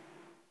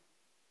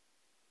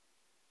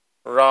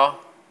rho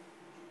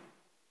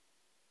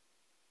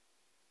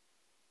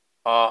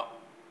or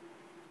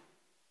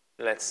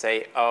let's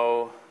say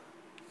O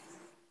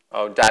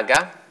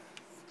dagger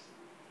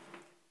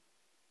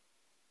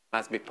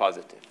must be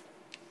positive.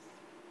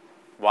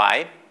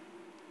 Why?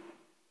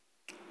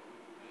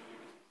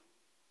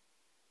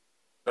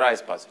 Rho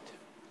is positive.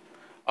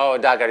 O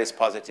dagger is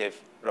positive.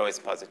 Rho is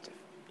positive.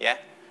 Yeah?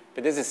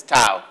 But this is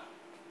tau.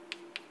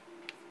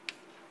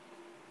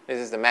 This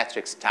is the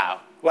matrix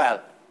tau.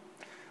 Well,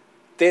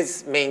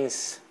 this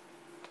means,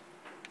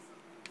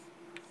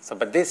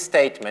 but this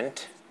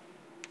statement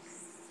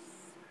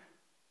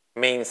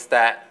means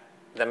that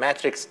the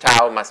matrix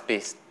tau must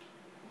be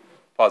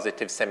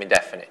positive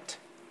semi-definite.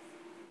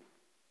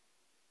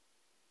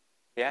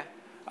 Yeah?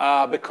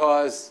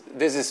 Because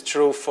this is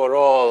true for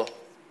all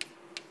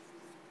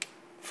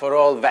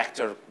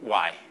vector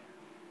y.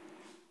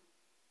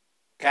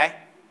 Okay?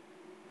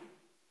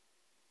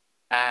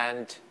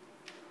 And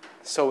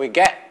so we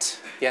get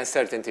the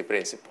uncertainty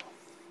principle.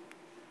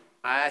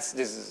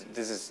 This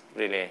is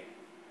really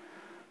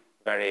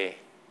very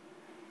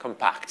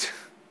compact.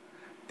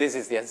 This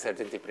is the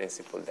uncertainty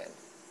principle then.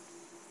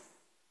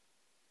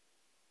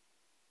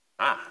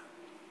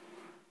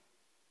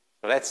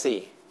 So let's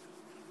see.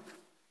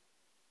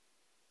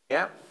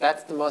 Yeah,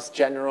 that's the most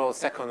general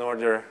second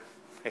order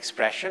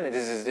expression.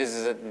 This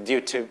is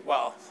due to,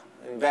 well,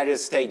 in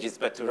various stages,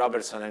 but to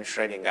Robertson and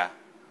Schrödinger.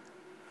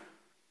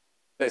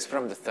 It's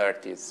from the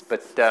 30s,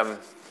 but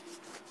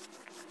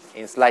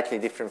in slightly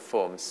different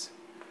forms.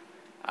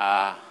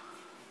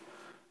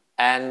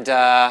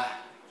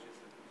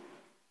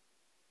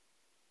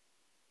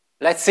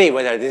 Let's see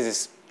whether this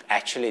is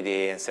actually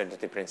the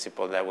uncertainty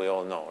principle that we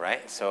all know,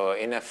 right? So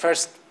in a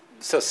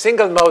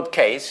single mode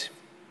case,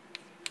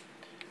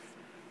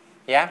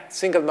 yeah,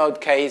 single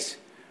mode case,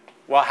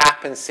 what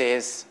happens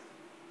is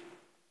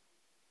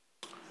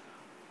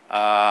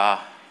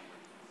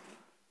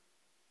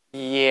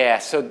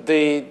so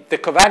the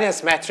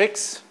covariance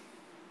metrics,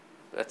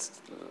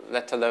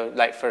 let alone,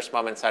 like, first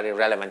moments are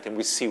irrelevant, and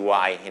we see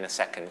why in a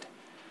second.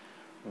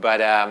 But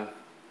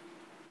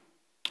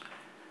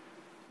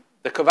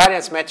the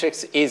covariance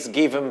matrix is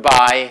given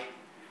by,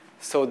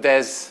 so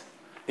there's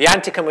the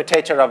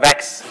anticommutator of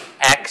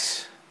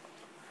x,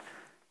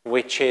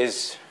 which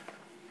is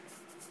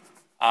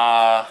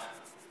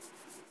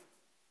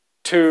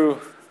 2.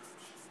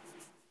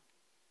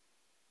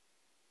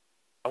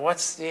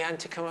 What's the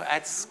anticommutator?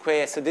 X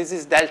squared. So this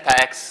is delta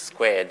x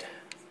squared.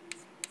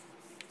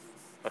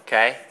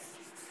 Okay?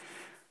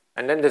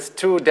 And then there's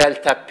 2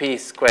 delta p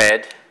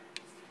squared.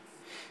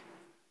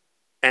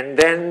 And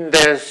then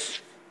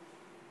there's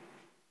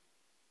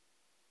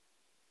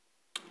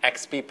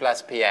xp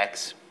plus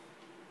px.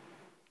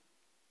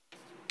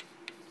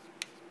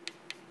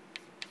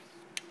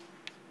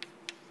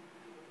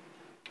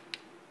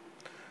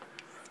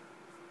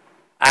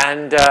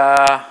 And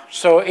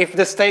so if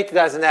the state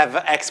doesn't have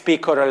xp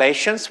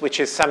correlations,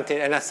 which is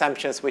an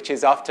assumption which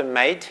is often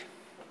made,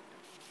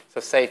 so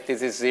say if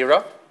this is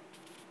 0,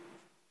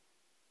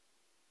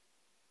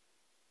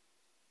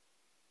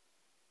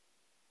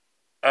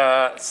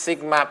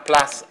 sigma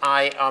plus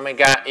I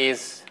omega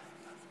is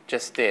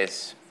just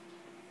this.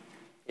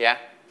 Yeah?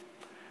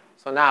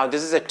 So now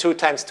this is a 2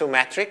 times 2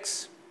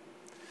 matrix.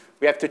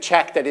 We have to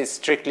check that it's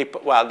strictly,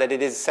 well, that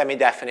it is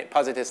semi-definite,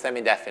 positive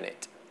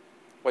semi-definite.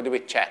 What do we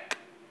check?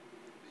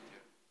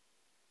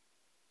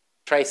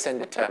 Trace and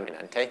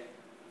determinant, eh?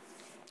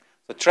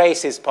 So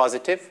trace is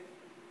positive,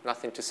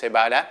 Nothing to say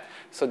about that.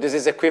 So this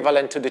is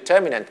equivalent to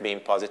determinant being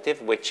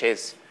positive, which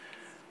is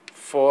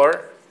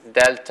 4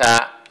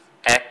 delta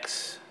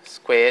x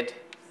squared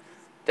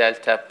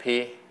delta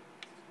p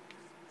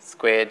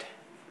squared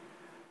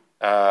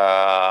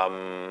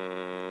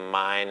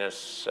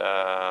minus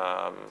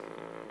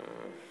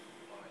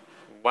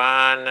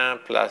 1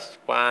 plus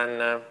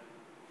 1.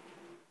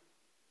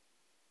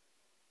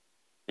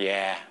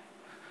 Yeah,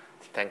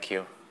 thank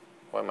you.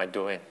 What am I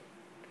doing?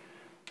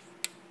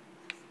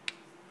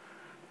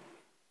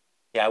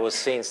 Yeah, I was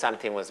seeing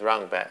something was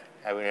wrong, but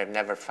I would have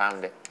never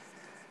found it.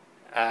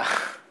 All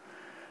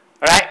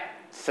right,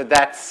 so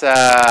that's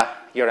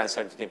your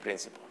uncertainty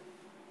principle.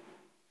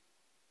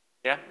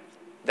 Yeah?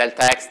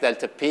 Delta x,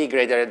 delta p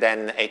greater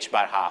than h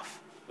bar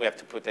half. We have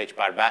to put h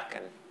bar back,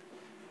 and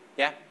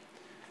yeah?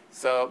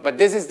 So, but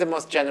this is the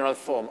most general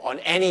form on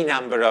any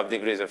number of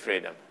degrees of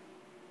freedom.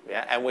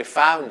 Yeah? And we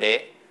found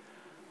it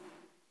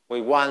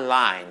with one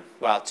line,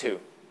 well, two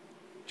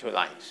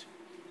lines.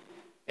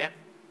 Yeah?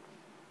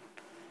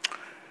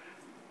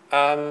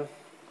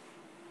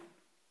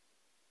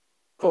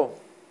 Cool.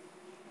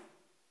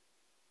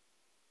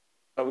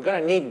 So we're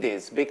going to need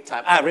this big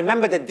time.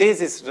 Remember that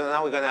this is,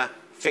 now we're going to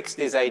fix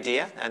this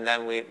idea, and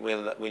then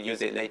we'll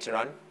use it later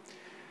on,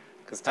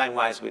 because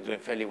time-wise we're doing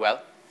fairly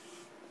well.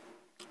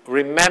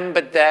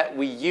 Remember that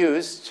we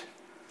used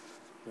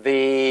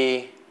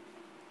the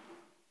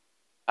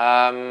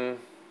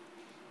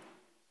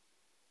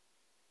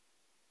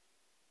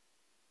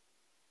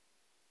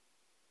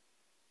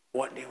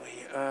what do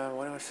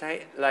I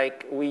say?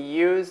 Like we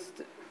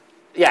used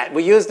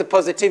the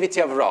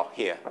positivity of rho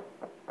here.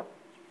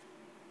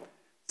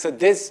 So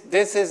this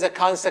is a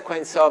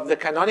consequence of the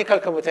canonical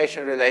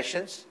commutation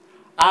relations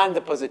and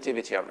the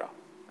positivity of rho.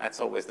 That's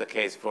always the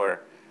case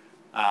for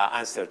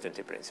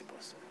uncertainty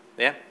principles.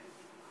 Yeah?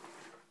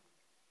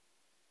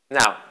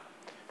 Now,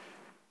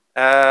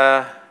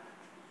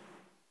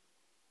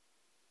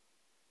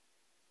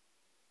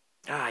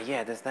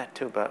 yeah, there's that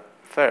too, but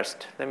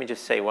first, let me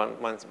just say one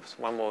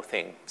more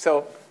thing.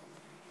 So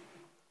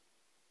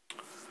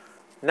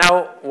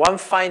now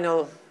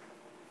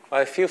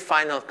a few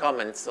final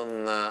comments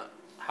on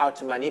how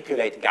to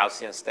manipulate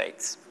Gaussian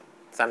states,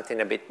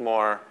 something a bit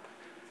more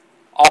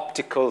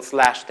optical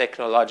 /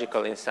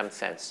 technological in some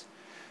sense.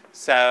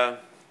 So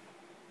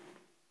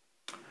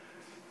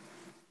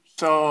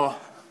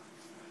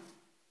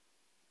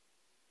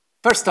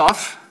first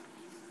off,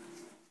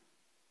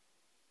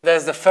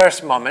 there's the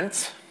first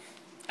moment,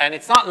 and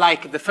it's not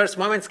like the first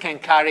moments can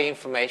carry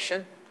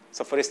information.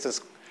 So for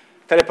instance,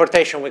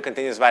 teleportation with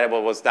continuous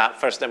variable was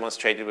first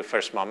demonstrated with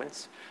first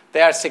moments.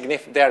 They are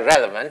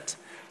relevant,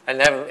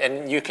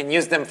 and you can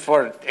use them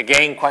for,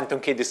 again, quantum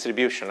key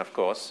distribution, of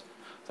course.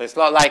 So it's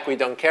not like we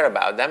don't care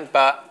about them,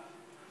 but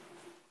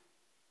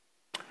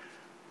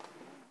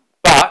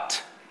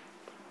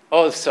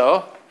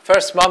also,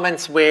 first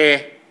moments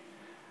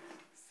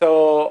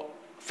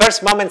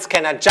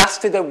can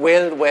adjust to the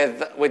will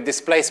with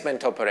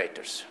displacement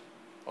operators,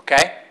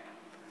 okay?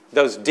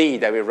 Those D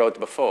that we wrote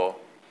before.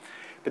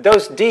 But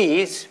those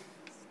Ds,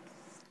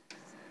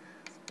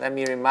 let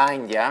me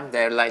remind you,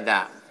 they're like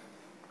that.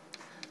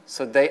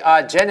 So they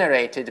are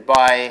generated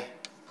by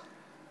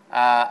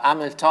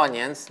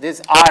Hamiltonians.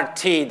 This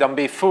RT, don't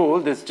be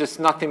fooled, it's just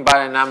nothing but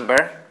a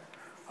number.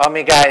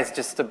 Omega is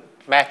just a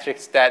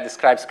matrix that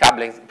describes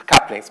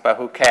couplings, but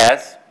who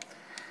cares?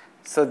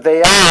 So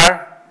they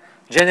are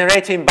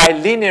generating by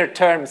linear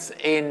terms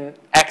in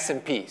X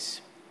and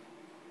P's.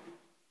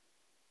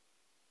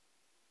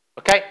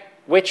 Okay?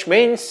 Which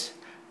means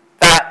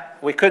that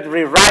we could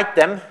rewrite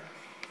them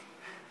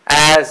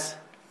as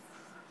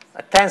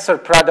a tensor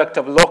product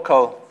of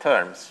local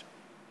terms.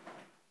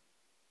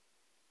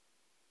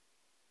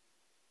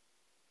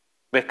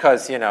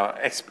 Because, you know,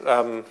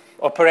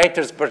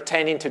 operators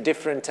pertaining to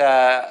different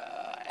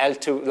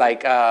L2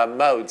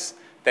 modes,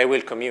 they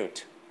will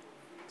commute.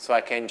 So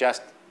I can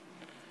just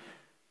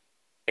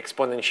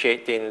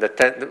exponentiate the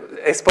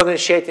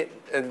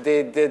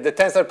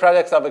tensor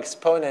product of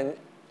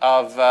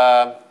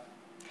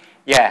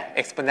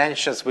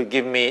exponentials will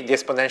give me the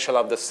exponential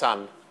of the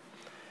sum.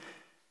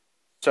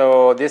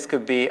 So this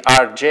could be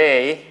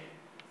Rj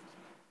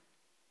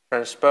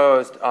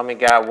transposed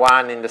omega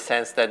 1 in the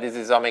sense that this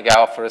is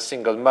omega for a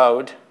single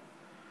mode,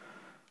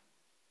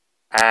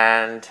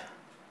 and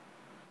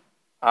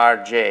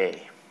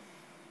Rj.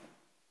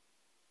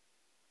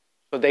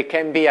 So they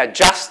can be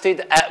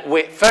adjusted at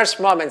will. First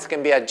moments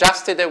can be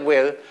adjusted at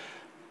will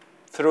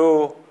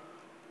through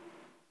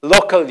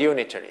local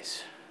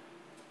unitaries.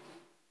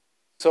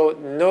 So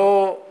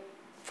no,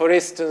 for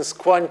instance,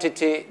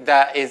 quantity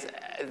that is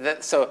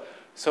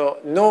so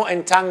no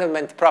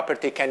entanglement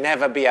property can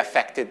never be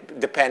affected,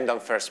 depend on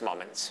first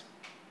moments.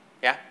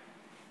 Yeah?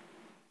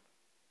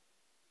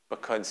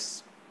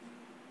 Because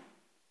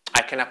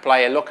I can apply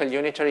a local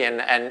unitary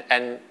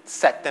and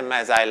set them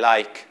as I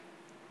like.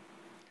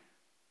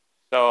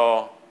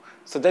 So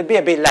they'd be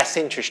a bit less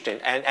interesting,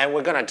 and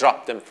we're going to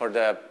drop them for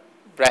the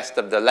rest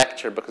of the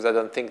lecture because I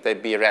don't think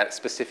they'd be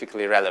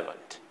specifically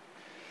relevant.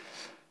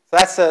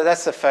 So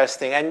that's the first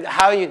thing. And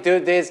how you do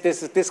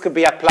this could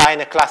be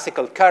applying a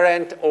classical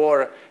current,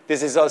 or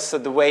this is also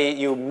the way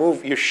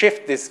you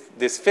shift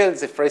these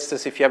fields. If, for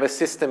instance, if you have a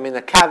system in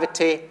a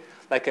cavity,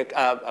 like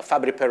a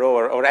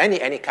Fabry-Perot or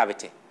any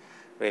cavity,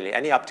 really,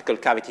 any optical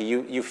cavity,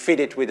 you feed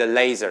it with a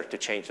laser to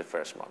change the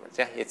first moment.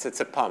 Yeah, it's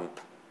a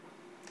pump.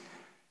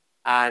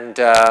 And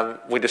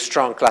with a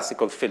strong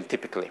classical field,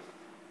 typically.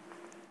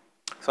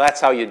 So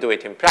that's how you do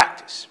it in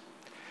practice.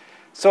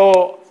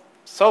 So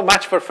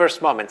much for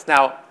first moments.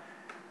 Now,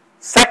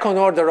 second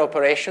order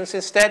operations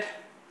instead,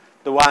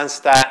 the ones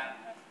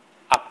that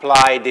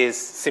apply these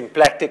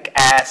symplectic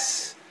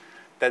S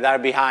that are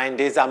behind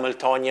these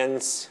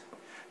Hamiltonians,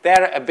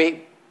 they're a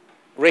bit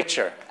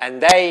richer,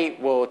 and they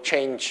will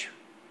change.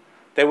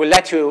 They will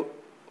let you,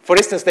 for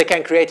instance, they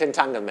can create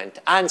entanglement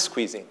and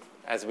squeezing,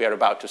 as we are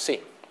about to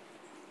see.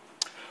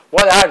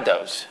 What are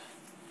those?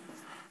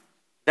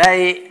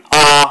 They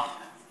are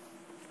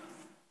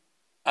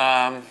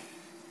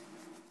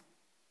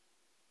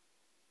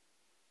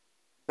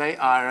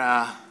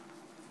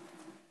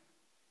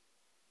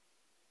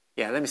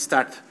yeah, let me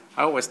start.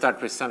 I always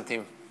start with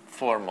something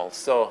formal.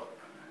 So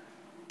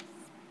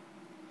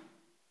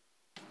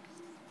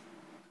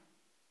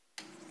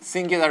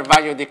singular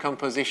value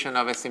decomposition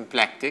of a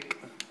symplectic.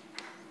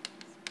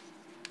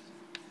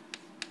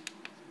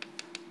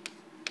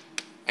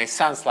 It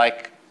sounds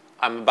like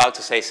I'm about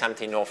to say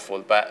something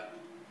awful, but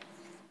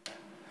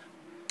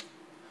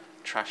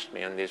trust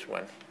me on this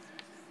one.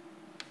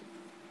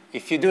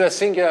 If you do a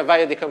singular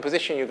value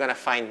decomposition, you're going to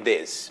find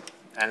this.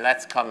 And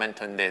let's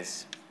comment on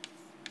this.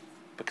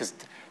 Because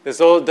there's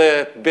all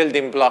the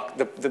building blocks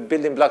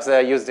that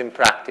are used in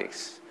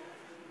practice.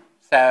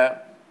 So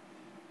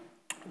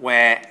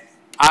where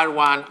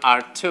R1,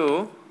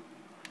 R2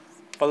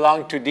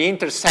 belong to the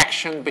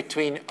intersection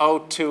between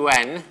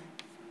O2N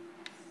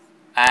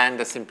and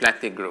the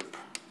symplectic group.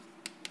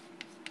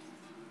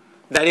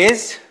 That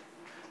is,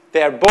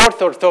 they are both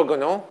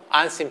orthogonal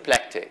and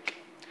symplectic.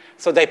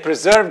 So they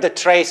preserve the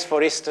trace,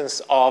 for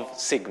instance, of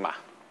sigma.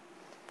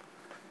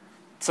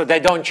 So they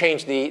don't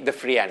change the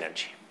free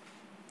energy,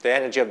 the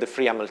energy of the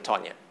free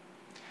Hamiltonian.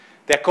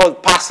 They're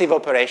called passive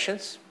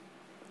operations.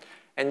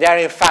 And they're,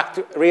 in fact,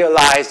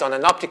 realized on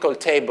an optical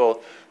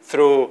table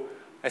through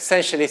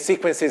essentially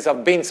sequences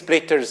of beam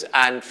splitters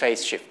and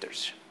phase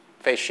shifters.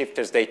 Phase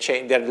shifters, they're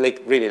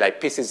really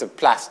like pieces of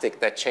plastic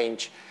that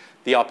change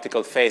the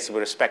optical phase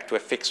with respect to a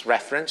fixed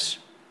reference.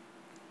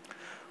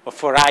 Or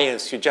for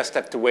ions, you just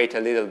have to wait a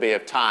little bit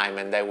of time,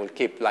 and they will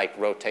keep like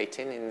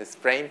rotating in this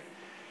frame.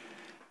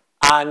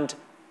 And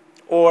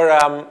or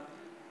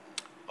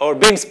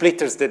beam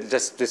splitters that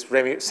just this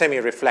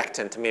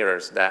semi-reflectant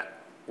mirrors that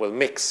will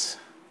mix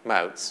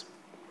modes.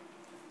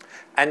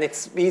 And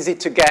it's easy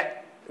to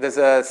get. There's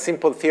a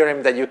simple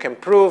theorem that you can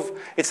prove.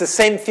 It's the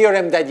same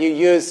theorem that you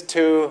use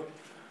to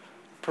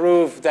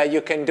prove that you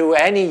can do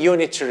any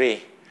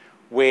unitary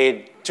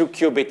with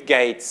 2-qubit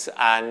gates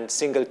and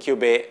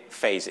single-qubit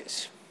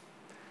phases,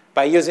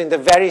 by using the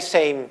very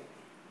same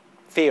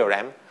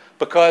theorem,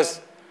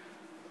 because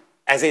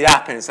as it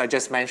happens, I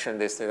just mentioned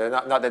this,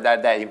 not that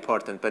they're that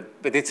important, but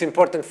it's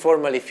important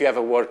formally if you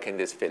ever work in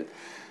this field,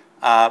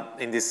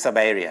 in this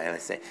sub-area,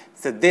 let's say.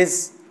 So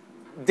this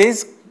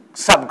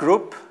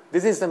subgroup,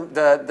 this is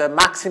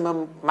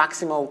the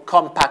maximal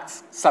compact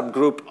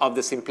subgroup of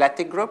the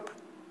symplectic group.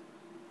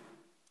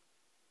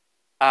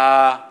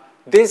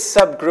 This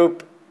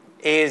subgroup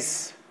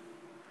is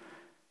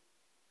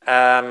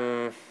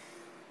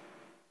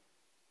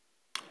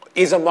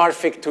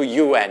isomorphic to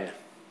UN,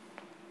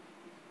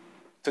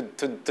 to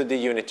the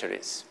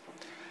unitaries,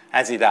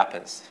 as it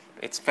happens.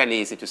 It's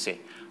fairly easy to see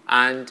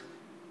and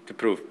to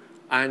prove.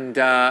 And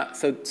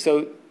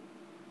so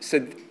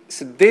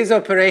these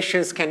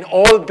operations can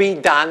all be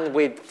done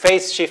with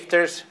phase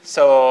shifters,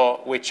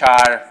 which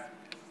are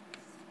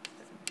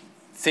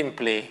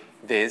simply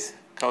this,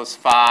 cos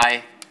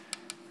phi,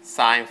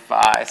 sine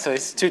phi. So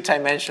it's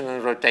two-dimensional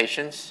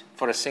rotations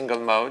for a single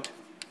mode.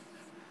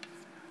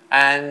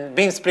 And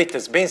beam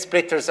splitters. Beam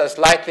splitters are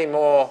slightly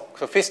more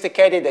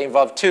sophisticated. They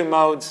involve two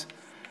modes.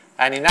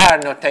 And in our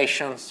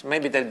notations,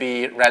 maybe they'll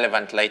be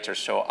relevant later,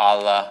 so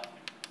I'll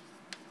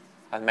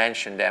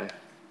mention them.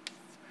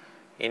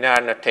 In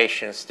our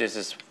notations, this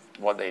is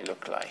what they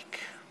look like.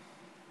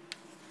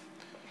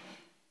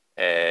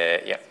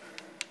 Yeah.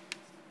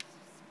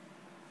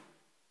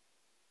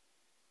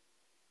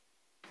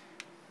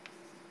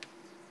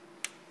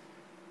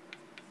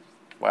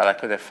 Well, I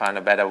could have found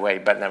a better way,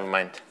 but never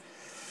mind.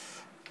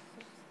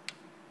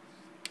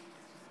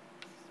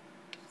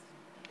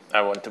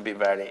 I want to be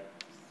very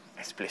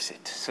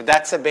explicit. So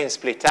that's a beam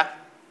splitter.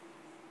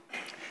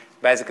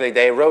 Basically,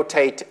 they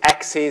rotate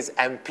x's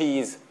and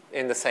p's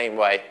in the same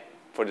way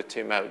for the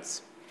two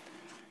modes.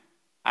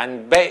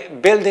 And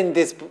building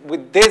this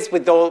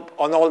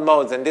on all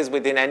modes, and this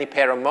within any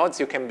pair of modes,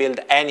 you can build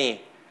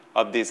any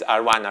of these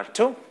R1,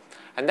 R2.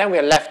 And then we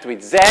are left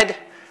with Z,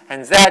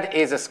 and Z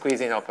is a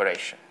squeezing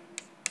operation.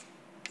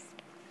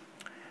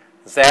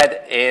 Z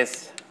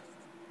is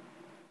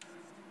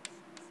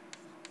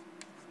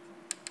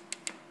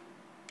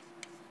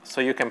So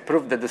you can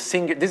prove that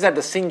these are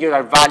the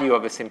singular value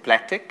of a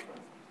symplectic,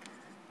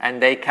 and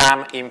they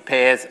come in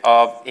pairs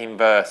of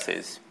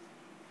inverses.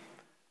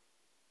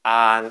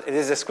 And it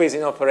is a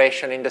squeezing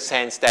operation in the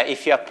sense that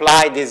if you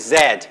apply this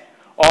Z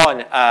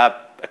on a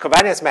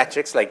covariance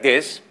matrix like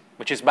this,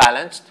 which is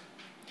balanced,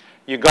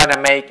 you're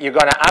gonna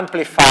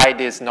amplify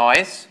this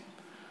noise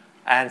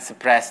and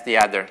suppress the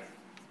other.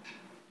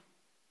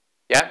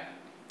 Yeah?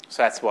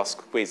 So that's what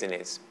squeezing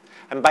is.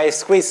 And by a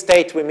squeeze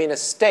state, we mean a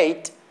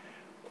state.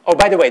 Oh,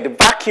 by the way, the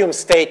vacuum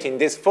state in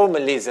this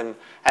formalism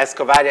has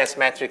covariance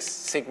matrix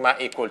sigma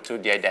equal to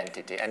the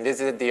identity. And this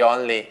is the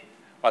only,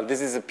 well, this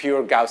is a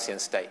pure Gaussian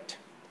state.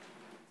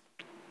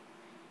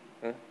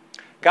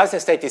 Gaussian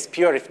state is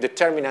pure if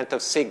determinant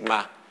of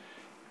sigma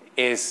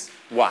is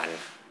 1,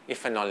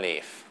 if and only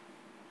if.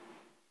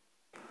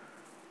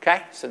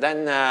 Okay, so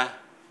then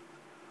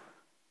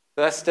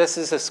this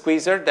is a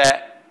squeezer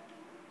that,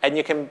 and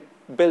you can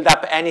build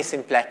up any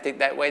symplectic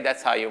that way.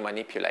 That's how you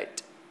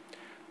manipulate.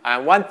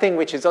 And one thing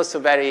which is also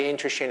very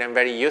interesting and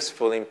very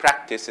useful in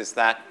practice is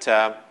that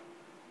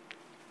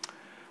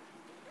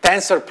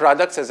tensor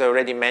products, as I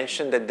already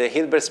mentioned, at the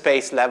Hilbert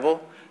space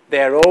level,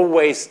 they are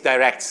always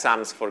direct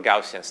sums for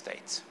Gaussian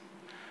states.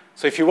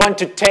 So if you want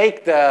to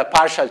take the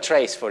partial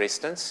trace, for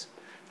instance,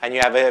 and you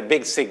have a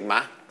big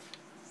sigma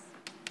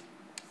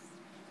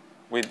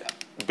with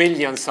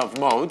billions of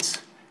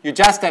modes, you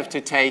just have to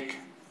take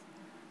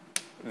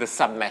the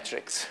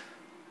submetrics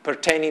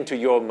pertaining to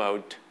your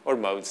mode or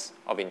modes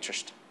of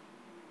interest.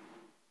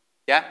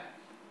 Yeah?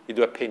 You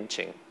do a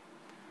pinching.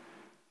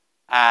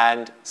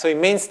 And so it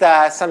means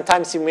that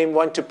sometimes you may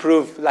want to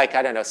prove, like,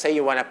 I don't know, say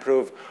you want to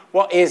prove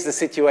what is the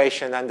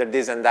situation under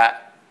this and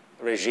that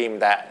regime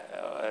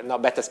that,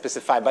 not better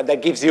specified, but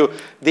that gives you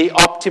the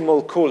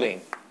optimal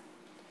cooling.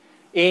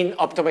 In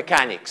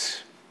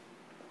optomechanics,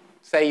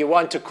 say you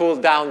want to cool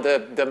down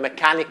the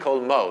mechanical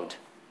mode.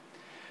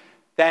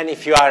 Then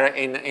if you are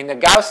in a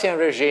Gaussian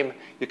regime,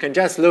 you can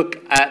just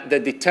look at the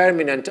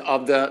determinant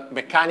of the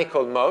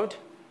mechanical mode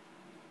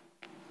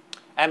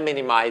and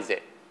minimize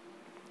it.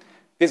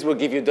 This will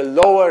give you the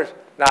lower.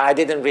 Now, I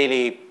didn't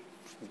really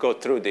go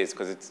through this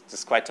because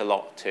it's quite a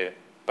lot too,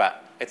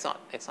 but it's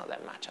not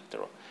that much after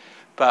all.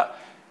 But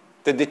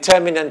the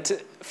determinant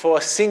for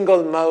a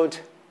single mode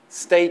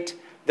state,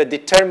 the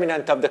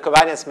determinant of the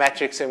covariance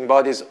matrix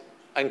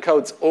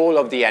encodes all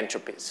of the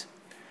entropies.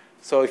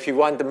 So if you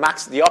want the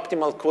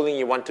optimal cooling,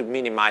 you want to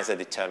minimize the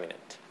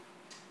determinant.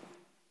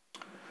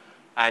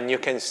 And you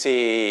can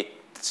see,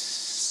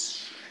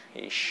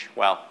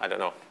 well, I don't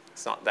know,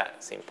 it's not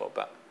that simple,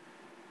 but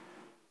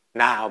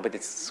now, but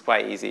it's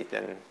quite easy.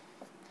 Then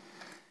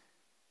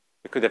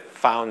we could have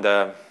found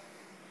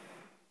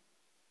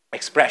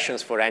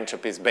expressions for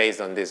entropies based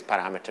on these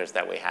parameters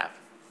that we have.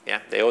 Yeah,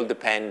 they all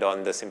depend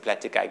on the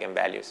symplectic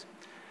eigenvalues.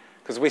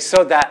 Because we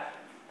saw that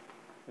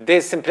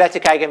this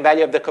symplectic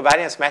eigenvalue of the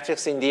covariance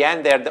matrix, in the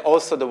end, they're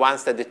also the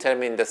ones that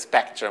determine the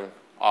spectrum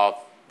of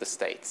the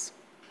states.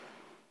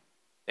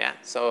 Yeah,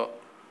 so,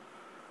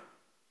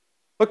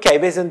 okay,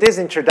 based on this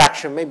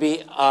introduction,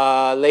 maybe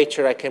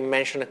later I can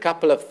mention a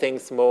couple of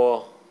things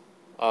more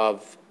I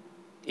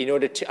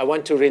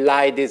want to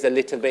rely this a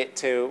little bit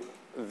to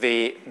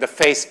the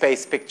phase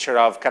space picture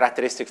of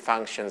characteristic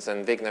functions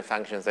and Wigner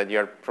functions that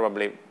you're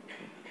probably,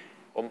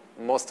 or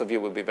most of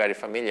you will be very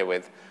familiar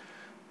with.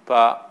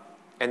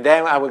 And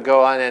then I will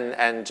go on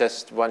and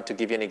just want to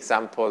give you an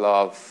example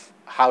of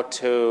how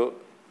to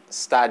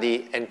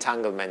study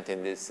entanglement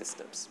in these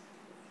systems.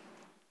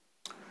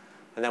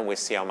 And then we'll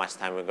see how much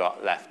time we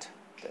got left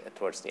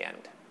towards the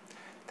end.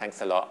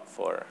 Thanks a lot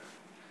for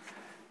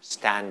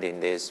standing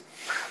this.